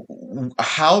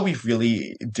how we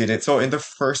really did it. So in the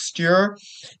first year,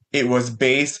 it was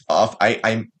based off,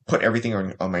 I put everything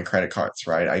on my credit cards,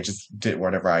 right? I just did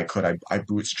whatever I could. I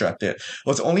bootstrapped it. It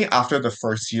was only after the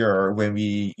first year, when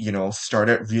we,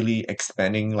 started really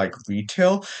expanding like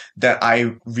retail, that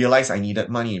I realized I needed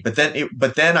money. But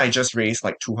then I just raised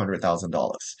like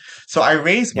 $200,000. So I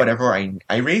raised whatever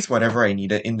I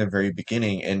needed in the very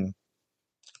beginning. And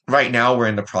right now we're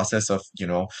in the process of,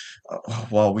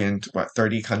 we're in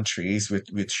 30 countries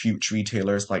with huge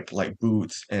retailers like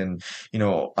Boots and,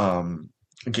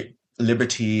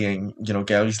 Liberty and,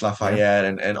 Galeries Lafayette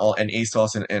and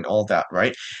ASOS and all that,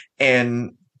 right?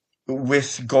 And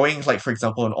with going, like, for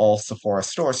example, in all Sephora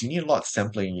stores, you need a lot of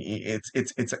sampling.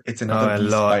 It's another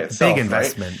beast by itself, big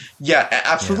investment. Right? Yeah,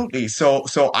 absolutely. Yeah.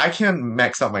 So I can't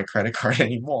max out my credit card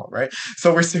anymore, right?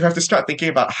 So we have to start thinking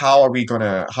about how are we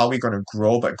gonna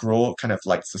grow, but grow kind of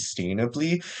like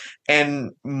sustainably.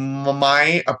 And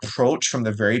my approach from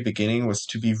the very beginning was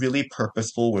to be really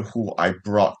purposeful with who I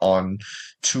brought on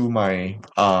to my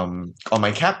on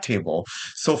my cap table.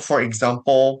 So, for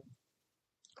example,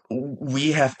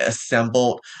 we have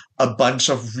assembled a bunch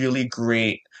of really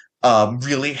great,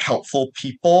 really helpful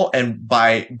people. And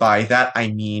by that, I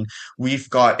mean, we've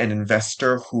got an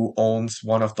investor who owns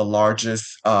one of the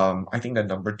largest, I think the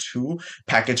number 2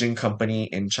 packaging company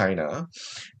in China.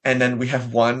 And then we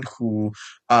have one who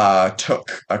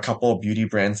took a couple of beauty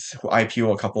brands, who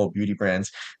IPO a couple of beauty brands.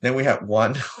 Then we have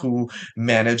one who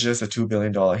manages a $2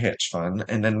 billion hedge fund.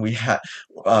 And then we have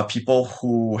people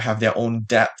who have their own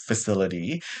debt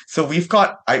facility. So we've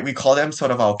got, we call them sort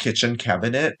of our kitchen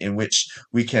cabinet, in which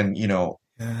we can,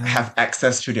 have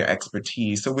access to their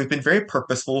expertise. So we've been very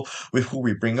purposeful with who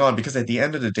we bring on, because at the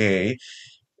end of the day,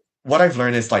 what I've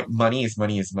learned is, like, money is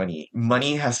money is money.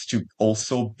 Money has to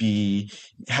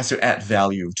add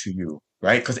value to you,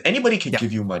 right? Because anybody can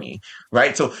give you money,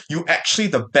 right? So you actually,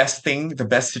 the best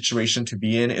situation to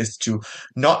be in is to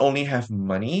not only have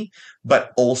money,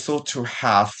 but also to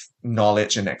have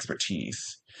knowledge and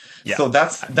expertise. Yeah. So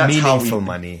that's meaningful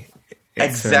money.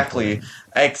 Exactly.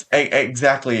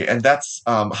 Exactly. And that's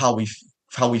how we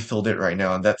filled it right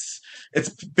now. And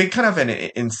it's been kind of an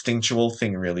instinctual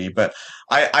thing, really. But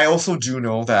I also do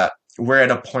know that we're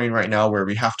at a point right now where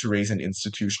we have to raise an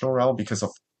institutional round because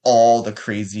of all the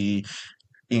crazy,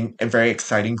 very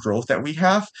exciting growth that we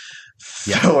have.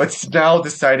 So it's now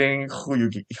deciding who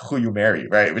you marry,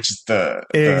 right? Which is the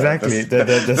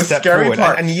step scary forward.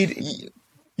 part. And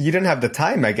you don't have the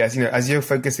time, I guess. As you're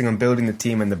focusing on building the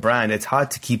team and the brand, it's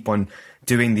hard to keep on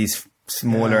doing these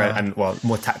smaller and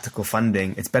more tactical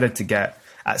funding. It's better to get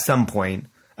at some point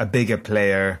a bigger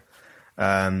player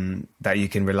that you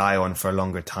can rely on for a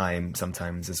longer time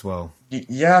sometimes as well.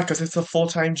 Yeah, because it's a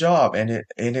full-time job and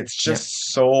it's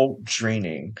just so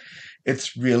draining.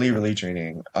 It's really, really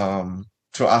draining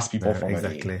to ask people for money.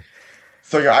 Exactly.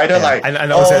 So you're either like...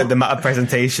 And also the amount of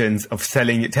presentations of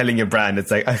telling your brand,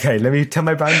 it's like, okay, let me tell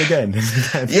my brand again.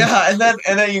 Yeah, and then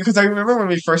because I remember when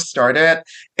we first started,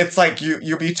 it's like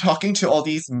you'll be talking to all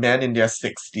these men in their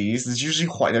 60s. It's usually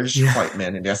white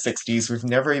men in their 60s who've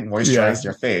never even moisturized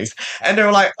their face. And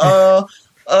they're like,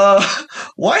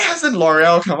 why hasn't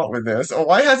L'Oreal come up with this? Or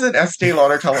why hasn't Estee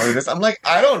Lauder come up with this? I'm like,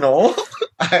 I don't know.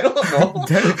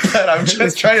 But I'm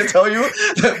just trying to tell you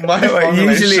that my formulation...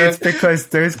 Usually it's because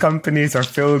those companies are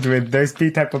filled with those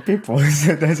type of people.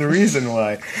 So there's a reason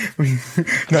why. It's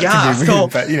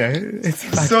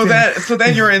so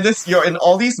then you're in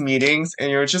all these meetings and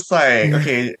you're just like,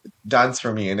 okay, dance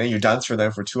for me. And then you dance for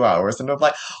them for 2 hours. And they're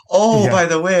like, by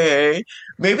the way,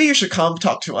 maybe you should come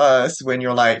talk to us when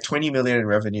you're like 20 million in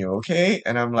revenue, okay?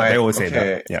 And I'm like, they always say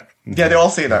that. Yeah. Yeah, they all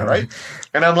say that, right?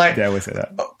 And I'm like, they always say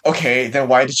that. Okay, then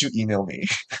why did you email me?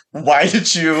 Why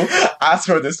did you ask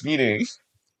for this meeting?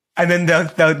 And then they'll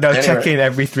check in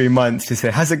every 3 months to say,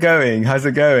 how's it going? And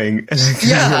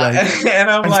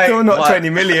I'm like, still not 20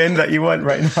 million that you want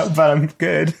right now, but I'm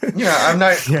good. Yeah, I'm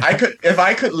not. Yeah. If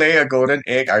I could lay a golden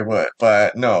egg, I would,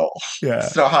 but no,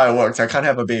 it's not how it works. I can't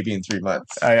have a baby in 3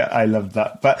 months. I love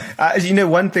that. But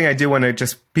one thing I do want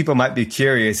to people might be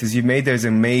curious is you've made those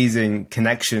amazing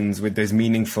connections with those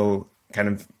meaningful kind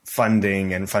of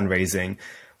funding and fundraising.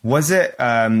 Was it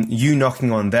you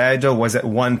knocking on their door? Was it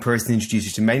one person introduced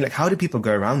you to many? Like, how do people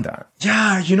go around that?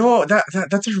 Yeah,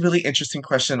 that's a really interesting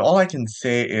question. All I can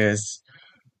say is,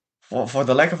 for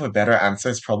the lack of a better answer,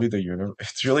 it's probably the universe.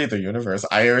 It's really the universe.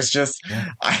 I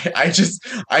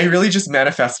really just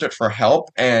manifested for help,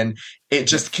 and it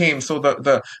just came. So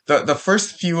the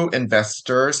first few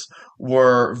investors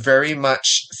were very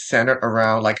much centered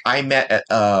around, like, I met at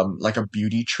like a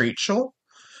beauty trade show.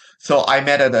 So I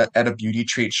met at a beauty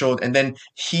trade show, and then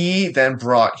he then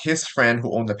brought his friend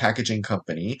who owned the packaging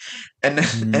company, and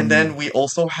then we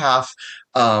also have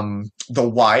the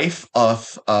wife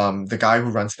of the guy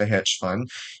who runs the hedge fund.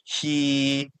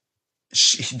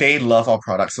 They love our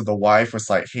product, so the wife was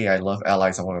like, "Hey, I love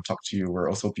Allies. I want to talk to you. We're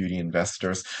also beauty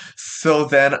investors." So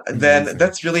then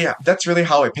that's really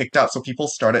how it picked up. So people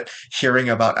started hearing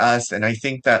about us, and I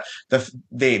think that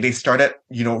they started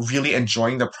really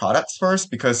enjoying the products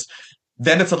first, because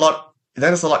then it's a lot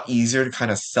easier to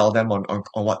kind of sell them on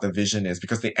what the vision is,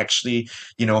 because they actually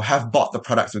have bought the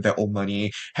products with their own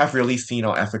money, have really seen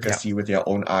our efficacy with their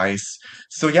own eyes.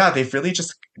 So yeah, they've really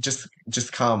just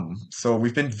come. So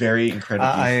we've been very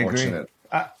incredibly fortunate.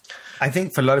 I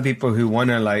think for a lot of people who want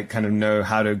to kind of know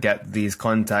how to get these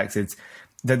contacts, it's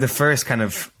the first kind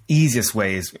of easiest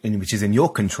way which is in your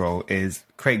control, is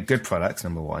create good products,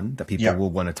 number one, that people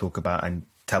will want to talk about and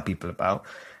tell people about.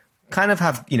 Kind of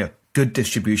have, good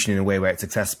distribution in a way where it's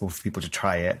accessible for people to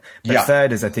try it. But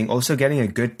third is, I think, also getting a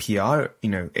good PR,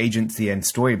 agency and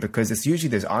story, because it's usually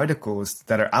there's articles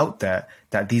that are out there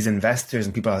that these investors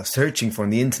and people are searching for on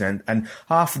the internet. And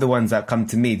half of the ones that come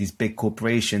to me, these big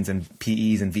corporations and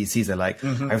PEs and VCs, are like,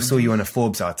 I saw you on a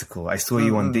Forbes article. I saw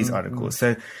you on these articles.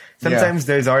 So sometimes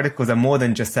those articles are more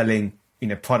than just selling,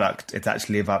 product. It's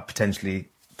actually about potentially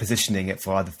positioning it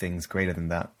for other things greater than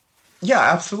that.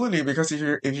 Yeah, absolutely. Because if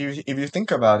you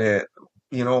think about it,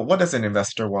 what does an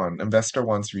investor want? Investor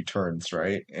wants returns,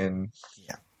 right? And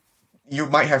you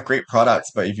might have great products,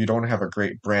 but if you don't have a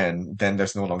great brand, then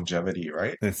there's no longevity,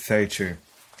 right? That's so true.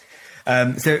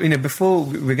 So, before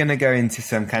we're going to go into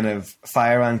some kind of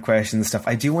fire round questions and stuff,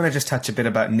 I do want to just touch a bit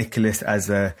about Nicholas as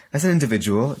an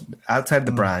individual outside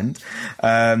the brand.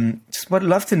 Just would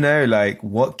love to know,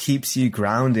 what keeps you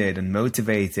grounded and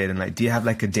motivated, and do you have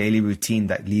a daily routine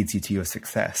that leads you to your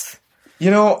success?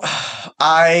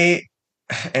 I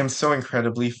am so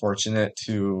incredibly fortunate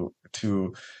to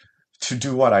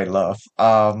do what I love.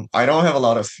 I don't have a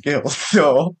lot of skills,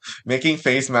 so making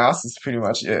face masks is pretty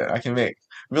much it. I can make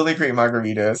really great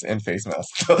margaritas and face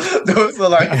masks. So those are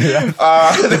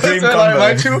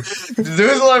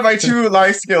my two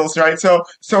life skills, right?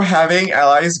 So having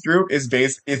Allies Group is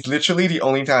literally the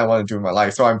only thing I want to do in my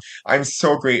life. So I'm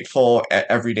so grateful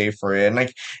every day for it.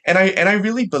 And I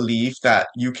really believe that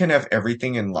you can have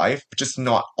everything in life, but just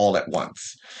not all at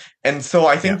once. And so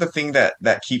I think the thing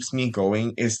that keeps me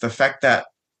going is the fact that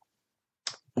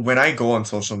when I go on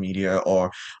social media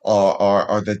or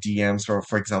the DMs,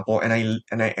 for example, and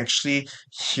I actually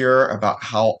hear about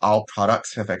how our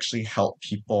products have actually helped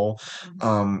people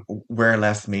wear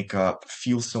less makeup,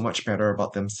 feel so much better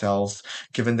about themselves,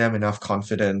 given them enough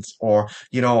confidence, or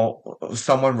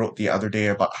someone wrote the other day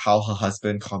about how her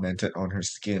husband commented on her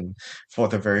skin for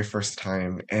the very first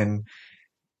time, and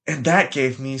that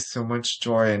gave me so much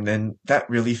joy, and then that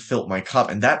really filled my cup.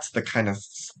 And that's the kind of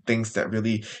things that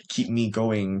really keep me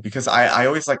going, because I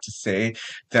always like to say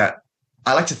that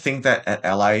I like to think that at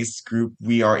Allies Group,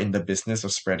 we are in the business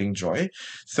of spreading joy.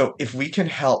 So if we can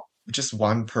help just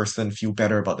one person feel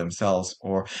better about themselves,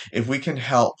 or if we can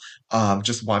help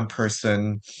just one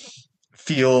person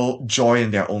feel joy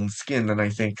in their own skin, then I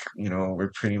think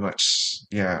we're pretty much,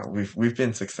 we've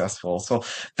been successful. So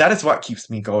that is what keeps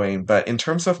me going. But in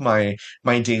terms of my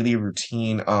daily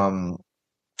routine,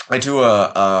 I do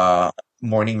a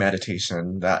morning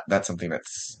meditation. That's something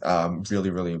that's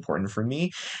really, really important for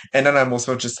me. And then I'm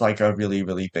also just like a really,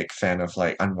 really big fan of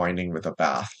like unwinding with a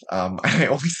bath. I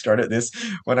only started this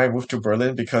when I moved to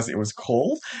Berlin because it was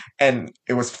cold and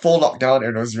it was full lockdown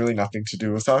and there was really nothing to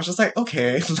do. So I was just like,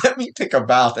 okay, let me take a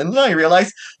bath. And then I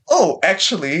realized, oh,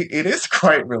 actually, it is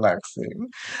quite relaxing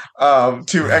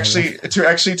to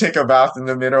actually take a bath in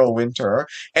the middle of winter.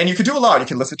 And you can do a lot. You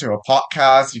can listen to a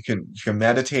podcast. You can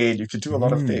meditate. You can do a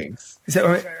lot of things.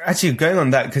 So actually going on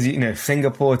that, because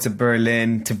Singapore to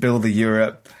Berlin to build the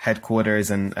Europe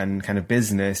headquarters and kind of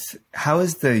business, how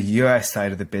is the US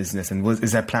side of the business, and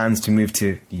is there plans to move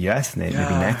to the US maybe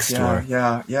next?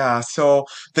 So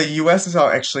the US is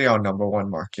actually our number one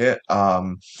market,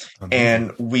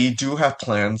 and we do have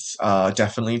plans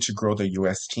definitely to grow the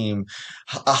US team.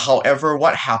 However,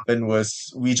 what happened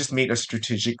was we just made a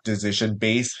strategic decision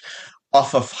based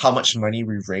off of how much money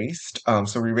we raised.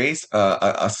 So we raised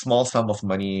a small sum of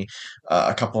money,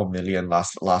 a couple of million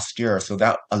last year. So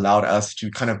that allowed us to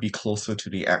kind of be closer to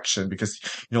the action, because,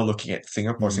 looking at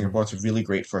Singapore, Singapore is really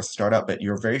great for a startup, but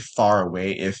you're very far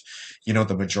away if,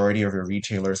 the majority of your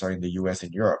retailers are in the US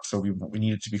and Europe. So we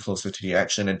needed to be closer to the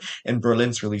action, and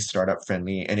Berlin's really startup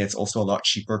friendly, and it's also a lot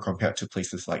cheaper compared to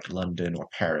places like London or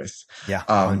Paris. Yeah.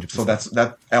 100%. So that's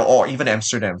or even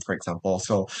Amsterdam, for example.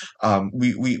 So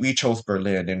we chose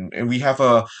Berlin, and we have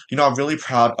I'm really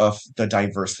proud of the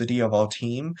diversity of our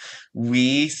team.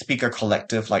 We speak a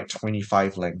collective like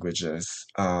 25 languages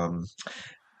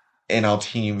in our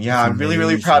team. Yeah, I'm really,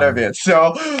 really proud of it.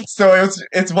 So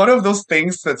it's one of those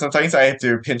things that sometimes I have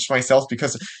to pinch myself,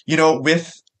 because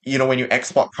when you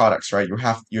export products, right,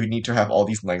 you need to have all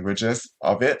these languages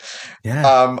of it.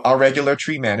 Yeah. Our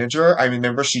regulatory manager, I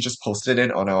remember she just posted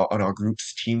it on our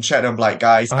group's team chat. I'm like,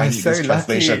 guys, I need this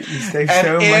translation.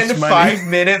 And in 5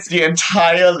 minutes, the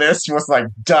entire list was like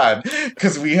done,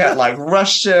 because we had like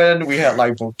Russian, we had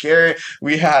like Bulgarian,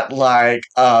 we had like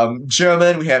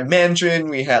German, we had Mandarin,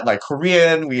 we had like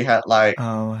Korean, we had like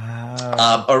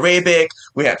Arabic,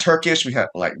 we had Turkish, we had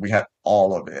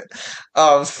all of it.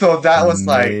 So that was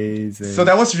so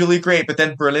that was really great. But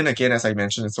then Berlin, again, as I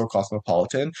mentioned, is so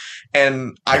cosmopolitan.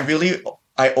 And I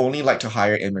only like to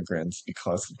hire immigrants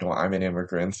because, I'm an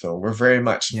immigrant. So we're very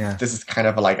much, this is kind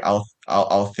of like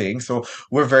our thing. So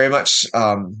we're very much,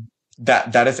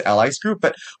 that is Allies Group.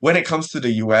 But when it comes to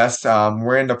the US,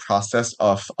 we're in the process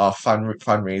of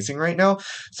fundraising right now.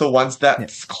 So once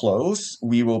that's closed,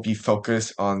 we will be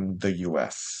focused on the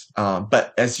US.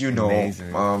 But as you know,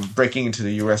 breaking into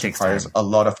the US requires a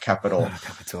lot of capital.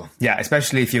 Yeah,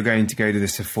 especially if you're going to go to the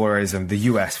Sephora's of the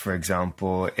US, for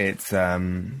example. It's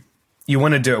you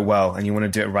want to do it well, and you want to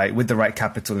do it right with the right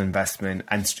capital investment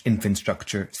and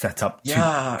infrastructure set up to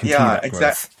continue that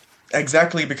growth.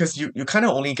 Exactly, because you kind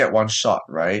of only get one shot,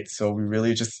 right? So we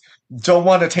really just don't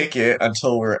want to take it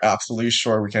until we're absolutely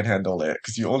sure we can handle it,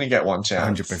 because you only get one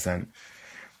chance. 100%.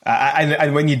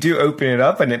 And when you do open it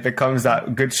up and it becomes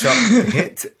that good shot to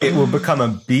hit, it will become a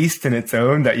beast in its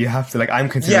own that you have to, I'm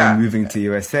considering moving to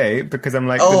USA, because I'm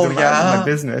like, the demand of my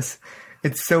business,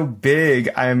 it's so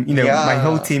big. My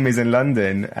whole team is in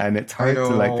London, and it's hard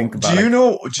to think about. Do you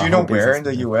know where in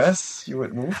the US you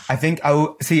would move? I think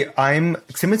I'm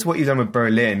similar to what you've done with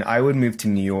Berlin. I would move to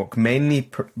New York mainly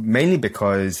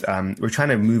because we're trying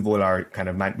to move all our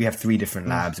we have 3 different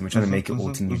labs, and we're trying to make it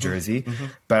all to New Jersey,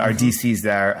 but our DC's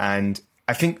there, and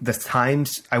I think the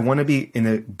times I want to be in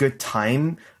a good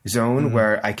time zone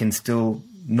where I can still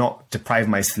not deprive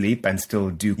my sleep and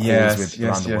still do calls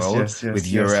around the world, with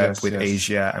Europe, with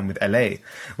Asia, and with LA.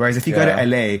 Whereas if you go to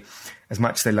LA, as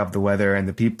much as I love the weather and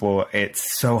the people,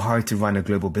 it's so hard to run a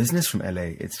global business from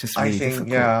LA. It's just really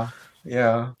difficult.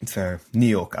 Yeah. So New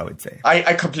York, I would say.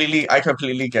 I completely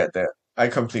get that. I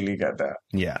completely get that.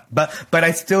 Yeah. But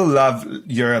I still love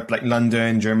Europe, like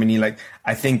London, Germany. Like,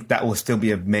 I think that will still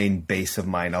be a main base of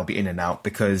mine. I'll be in and out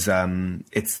because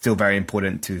it's still very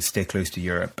important to stay close to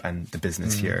Europe and the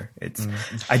business here.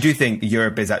 I do think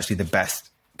Europe is actually the best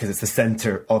because it's the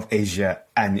center of Asia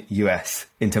and US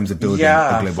in terms of building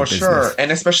a global for business. sure.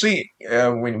 And especially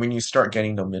when you start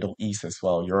getting the Middle East as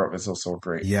well, Europe is also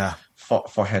great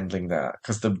for handling that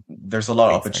because there's a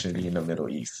lot of opportunity in the Middle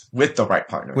East with the right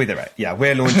partner.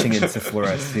 We're launching in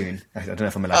Sephora soon. I don't know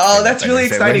if I'm allowed to Oh, say that's that, really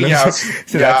exciting.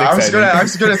 I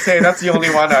was gonna say that's the only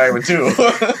one I would do.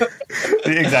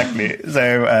 Exactly.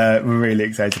 So we're really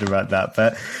excited about that.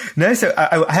 But no, so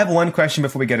I have one question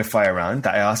before we get a fire round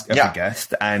that I ask every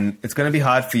guest, and it's going to be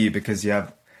hard for you because you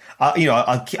have,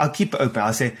 I'll keep it open.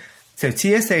 I'll say, so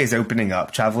TSA is opening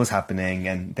up, travel is happening,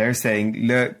 and they're saying,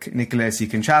 look, Nicholas, you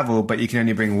can travel, but you can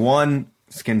only bring one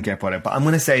skincare product. But I'm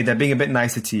going to say they're being a bit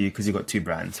nicer to you because you've got two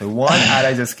brands. So one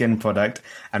Allergy skin product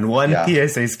and one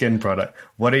PSA skin product.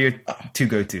 What are your two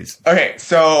go-tos? Okay,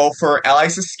 so for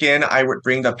Allysa Skin, I would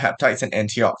bring the Peptides and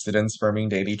Antioxidants Firming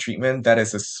Daily Treatment. That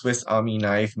is a Swiss Army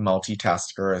knife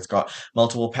multitasker. It's got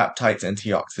multiple peptides,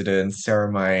 antioxidants,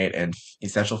 ceramide, and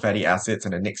essential fatty acids,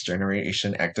 and a next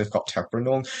generation active called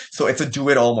Tepranol. So it's a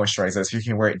do-it-all moisturizer, so you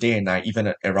can wear it day and night,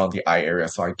 even around the eye area,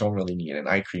 so I don't really need an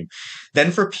eye cream.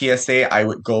 Then for PSA, I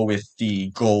would go with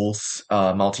the Goals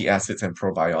Multi-Acids and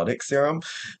Probiotic Serum,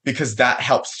 because that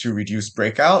helps to reduce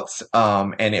breakouts,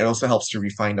 and it also helps to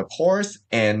refine the pores.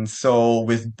 And so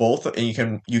with both,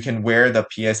 and you can wear the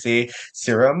PSA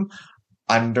serum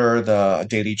under the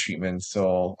daily treatment.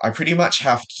 So I pretty much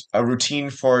have a routine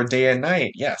for day and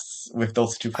night, yes, with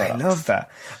those two products. I love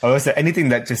that. Also, anything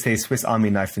that just says Swiss Army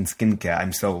knife and skincare,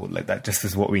 I'm sold. Like, that just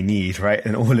is what we need, right?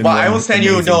 And all in Well, one. I will send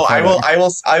you. No,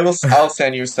 I'll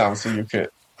send you some so you could.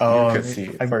 Oh, you could see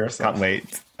it for yourself. Can't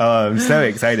wait. Oh, I'm so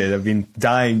excited. I've been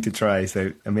dying to try.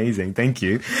 So amazing. Thank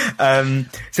you.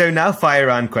 So now fire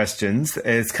round questions.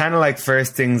 It's kind of like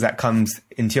first things that comes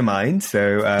into your mind.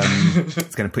 So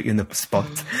it's going to put you in the spot.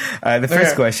 The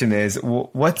first question is,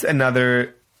 what's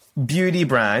another beauty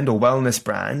brand or wellness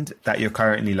brand that you're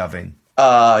currently loving?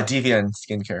 Devian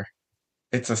Skincare.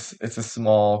 It's a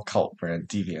small cult brand,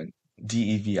 Devian.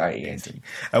 Devian.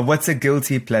 What's a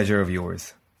guilty pleasure of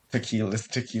yours?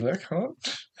 Tequila count?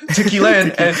 Tequila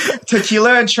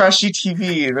and trashy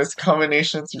TV. This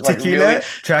combination's like tequila, really,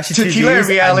 trashy tequila TVs, and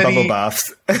reality and bubble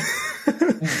baths.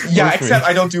 Yeah, except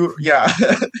I don't do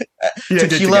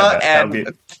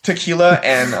tequila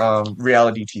and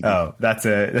reality TV. Oh, that's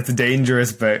a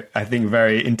dangerous but I think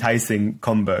very enticing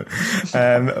combo.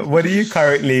 What are you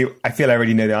currently? I feel I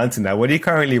already know the answer now. What are you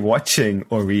currently watching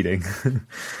or reading?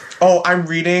 Oh, I'm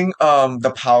reading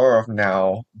The Power of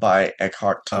Now by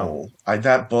Eckhart Tolle.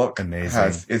 That book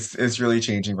is really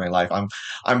changing my life.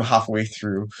 I'm halfway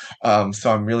through,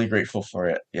 so I'm really grateful for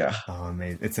it. Yeah. Oh,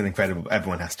 amazing! It's an incredible.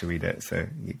 Everyone has to read it. So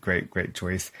great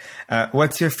choice.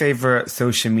 What's your favorite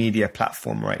social media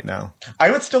platform right now? I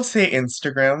would still say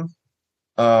Instagram,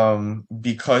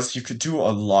 because you could do a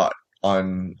lot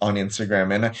on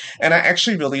Instagram, and I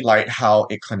actually really like how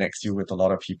it connects you with a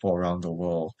lot of people around the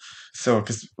world. So,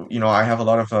 because I have a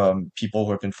lot of people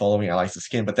who have been following Allysa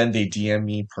Skin, but then they DM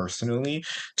me personally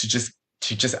to just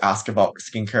ask about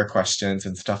skincare questions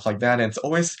and stuff like that. And it's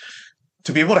always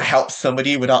to be able to help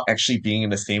somebody without actually being in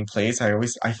the same place.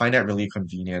 I find that really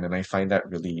convenient, and I find that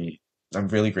I'm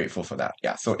really grateful for that.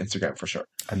 Yeah, so Instagram for sure.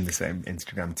 I'm the same,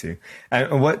 Instagram too.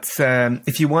 What's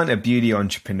if you weren't a beauty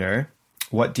entrepreneur,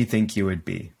 what do you think you would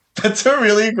be? That's a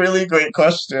really, really great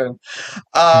question.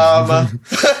 Oh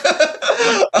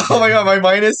my god, my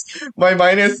mind is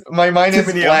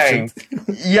blank.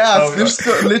 Yes,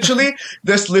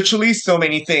 there's literally so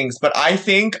many things, but I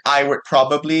think I would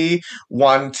probably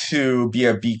want to be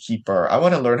a beekeeper. I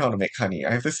want to learn how to make honey.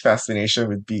 I have this fascination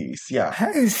with bees. Yeah.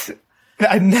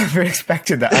 I never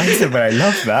expected that answer, but I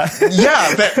love that.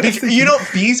 Yeah, but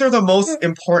bees are the most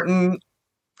important,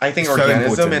 I think,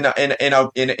 organism in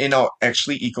our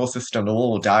actually ecosystem. The world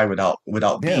will die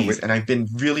without bees, and I've been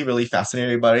really, really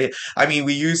fascinated about it. I mean,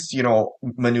 we use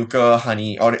Manuka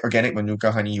honey, or organic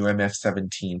Manuka honey, UMF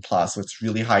 17+, so it's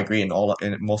really high grade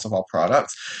in most of our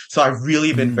products. So I've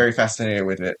really been very fascinated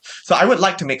with it. So I would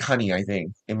like to make honey, I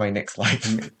think, in my next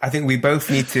life. I think we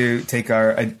both need to take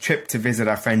a trip to visit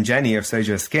our friend Jenny of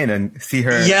Soja Skin and see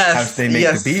her how they make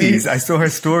the bees. I saw her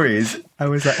stories. I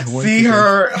was like, see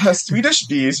her Swedish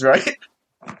bees, right?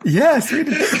 Yeah,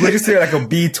 Swedish. We just do like a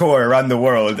bee tour around the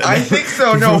world. I think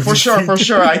so. No, for sure.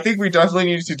 I think we definitely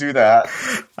need to do that.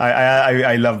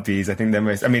 I love bees. I think they're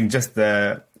most. I mean, just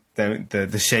the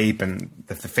the shape and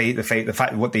the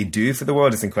fact what they do for the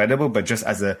world is incredible. But just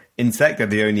as an insect, they're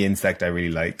the only insect I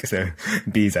really like. So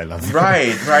bees, I love.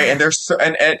 Right. And they're so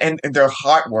and they're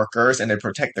hard workers, and they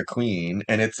protect the queen.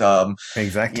 And it's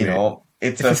exactly,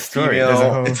 it's a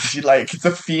female. It's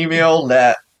a female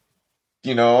that.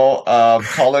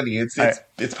 Colony.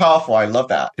 It's powerful. I love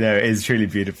that. No, it is truly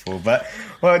beautiful. But,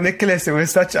 well, Nicholas, it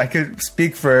was I could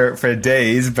speak for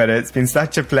days, but it's been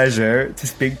such a pleasure to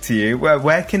speak to you.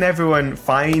 Where can everyone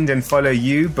find and follow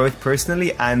you, both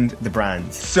personally and the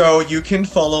brands? So you can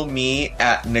follow me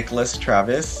at Nicholas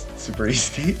Travis, super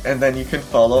easy. And then you can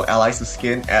follow Allies of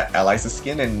Skin at Allies of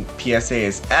Skin, and PSA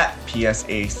is at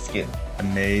PSA Skin.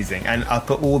 Amazing. And I'll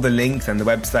put all the links and the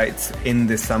websites in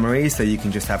the summary so you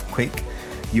can just have quick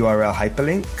URL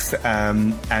hyperlinks.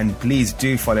 And please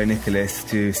do follow Nicholas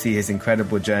to see his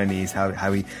incredible journeys,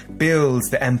 how he builds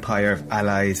the empire of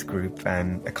Allies Group.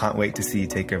 And I can't wait to see you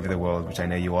take over the world, which I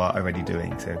know you are already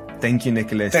doing. So thank you,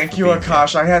 Nicholas. Thank you,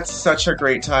 Akash. I had such a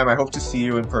great time. I hope to see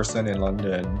you in person in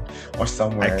London or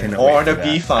somewhere. Or on a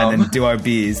bee farm. And then do our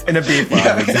bees in a bee farm.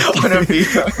 Yeah, exactly. On a bee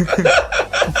farm.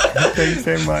 Thanks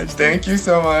so much. Thank you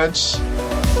so much.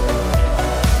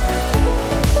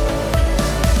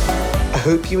 I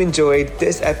hope you enjoyed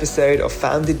this episode of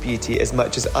Founded Beauty as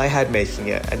much as I had making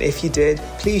it. And if you did,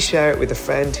 please share it with a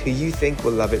friend who you think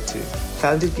will love it too.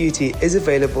 Founded Beauty is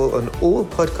available on all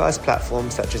podcast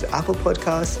platforms such as Apple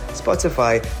Podcasts,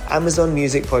 Spotify, Amazon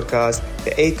Music Podcasts,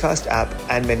 the Acast app,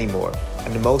 and many more.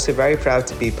 And I'm also very proud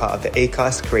to be part of the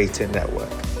Acast Creator Network.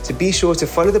 So be sure to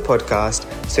follow the podcast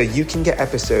so you can get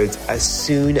episodes as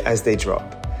soon as they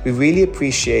drop. We really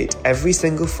appreciate every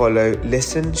single follow,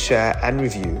 listen, share, and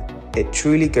review. It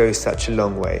truly goes such a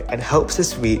long way and helps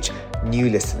us reach new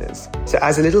listeners. So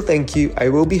as a little thank you, I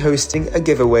will be hosting a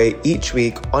giveaway each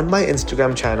week on my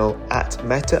Instagram channel at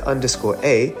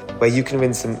meta_a, where you can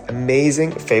win some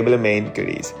amazing Fable and Mane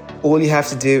goodies. All you have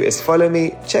to do is follow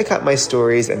me, check out my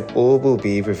stories, and all will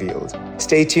be revealed.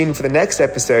 Stay tuned for the next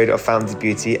episode of Founded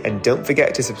Beauty, and don't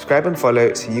forget to subscribe and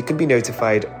follow so you can be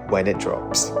notified when it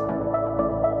drops.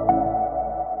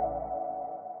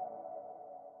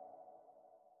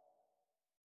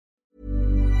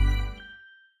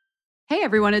 Hey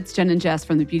everyone, it's Jen and Jess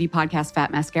from the beauty podcast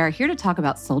Fat Mascara, here to talk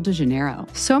about Sol de Janeiro.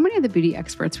 So many of the beauty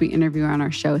experts we interview on our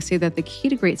show say that the key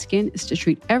to great skin is to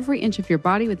treat every inch of your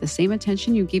body with the same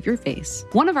attention you give your face.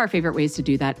 One of our favorite ways to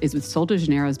do that is with Sol de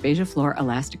Janeiro's Beija Flor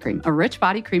Elastic Cream, a rich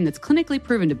body cream that's clinically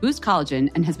proven to boost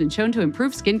collagen and has been shown to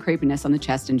improve skin crepiness on the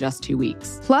chest in just 2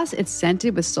 weeks. Plus, it's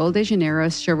scented with Sol de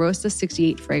Janeiro's Charosta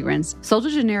 68 fragrance. Sol de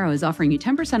Janeiro is offering you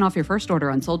 10% off your first order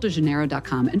on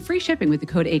soldejaneiro.com and free shipping with the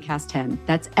code ACAST10.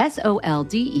 That's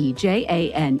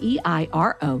SOLDEJANEIRO,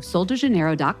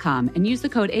 soldejaneiro.com, and use the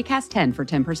code ACAST10 for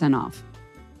 10% off.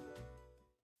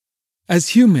 As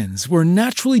humans, we're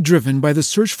naturally driven by the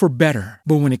search for better.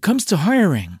 But when it comes to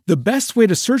hiring, the best way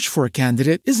to search for a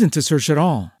candidate isn't to search at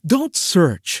all. Don't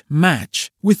search,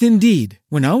 match with Indeed.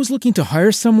 When I was looking to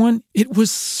hire someone, it was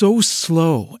so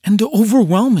slow and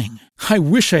overwhelming. I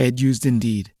wish I had used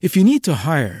Indeed. If you need to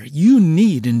hire, you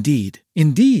need Indeed.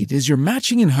 Indeed is your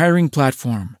matching and hiring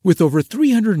platform with over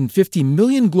 350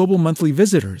 million global monthly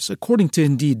visitors, according to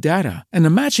Indeed data, and a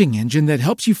matching engine that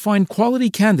helps you find quality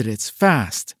candidates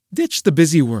fast. Ditch the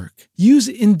busy work. Use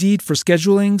Indeed for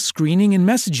scheduling, screening, and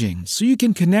messaging so you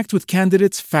can connect with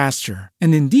candidates faster.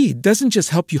 And Indeed doesn't just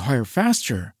help you hire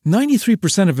faster.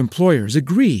 93% of employers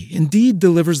agree Indeed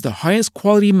delivers the highest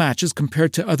quality matches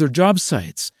compared to other job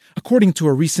sites, according to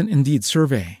a recent Indeed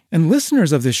survey. And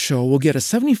listeners of this show will get a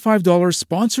 $75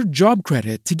 sponsored job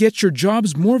credit to get your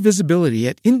jobs more visibility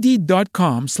at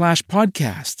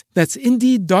Indeed.com/podcast. That's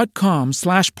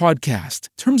Indeed.com/podcast.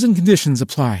 Terms and conditions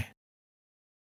apply.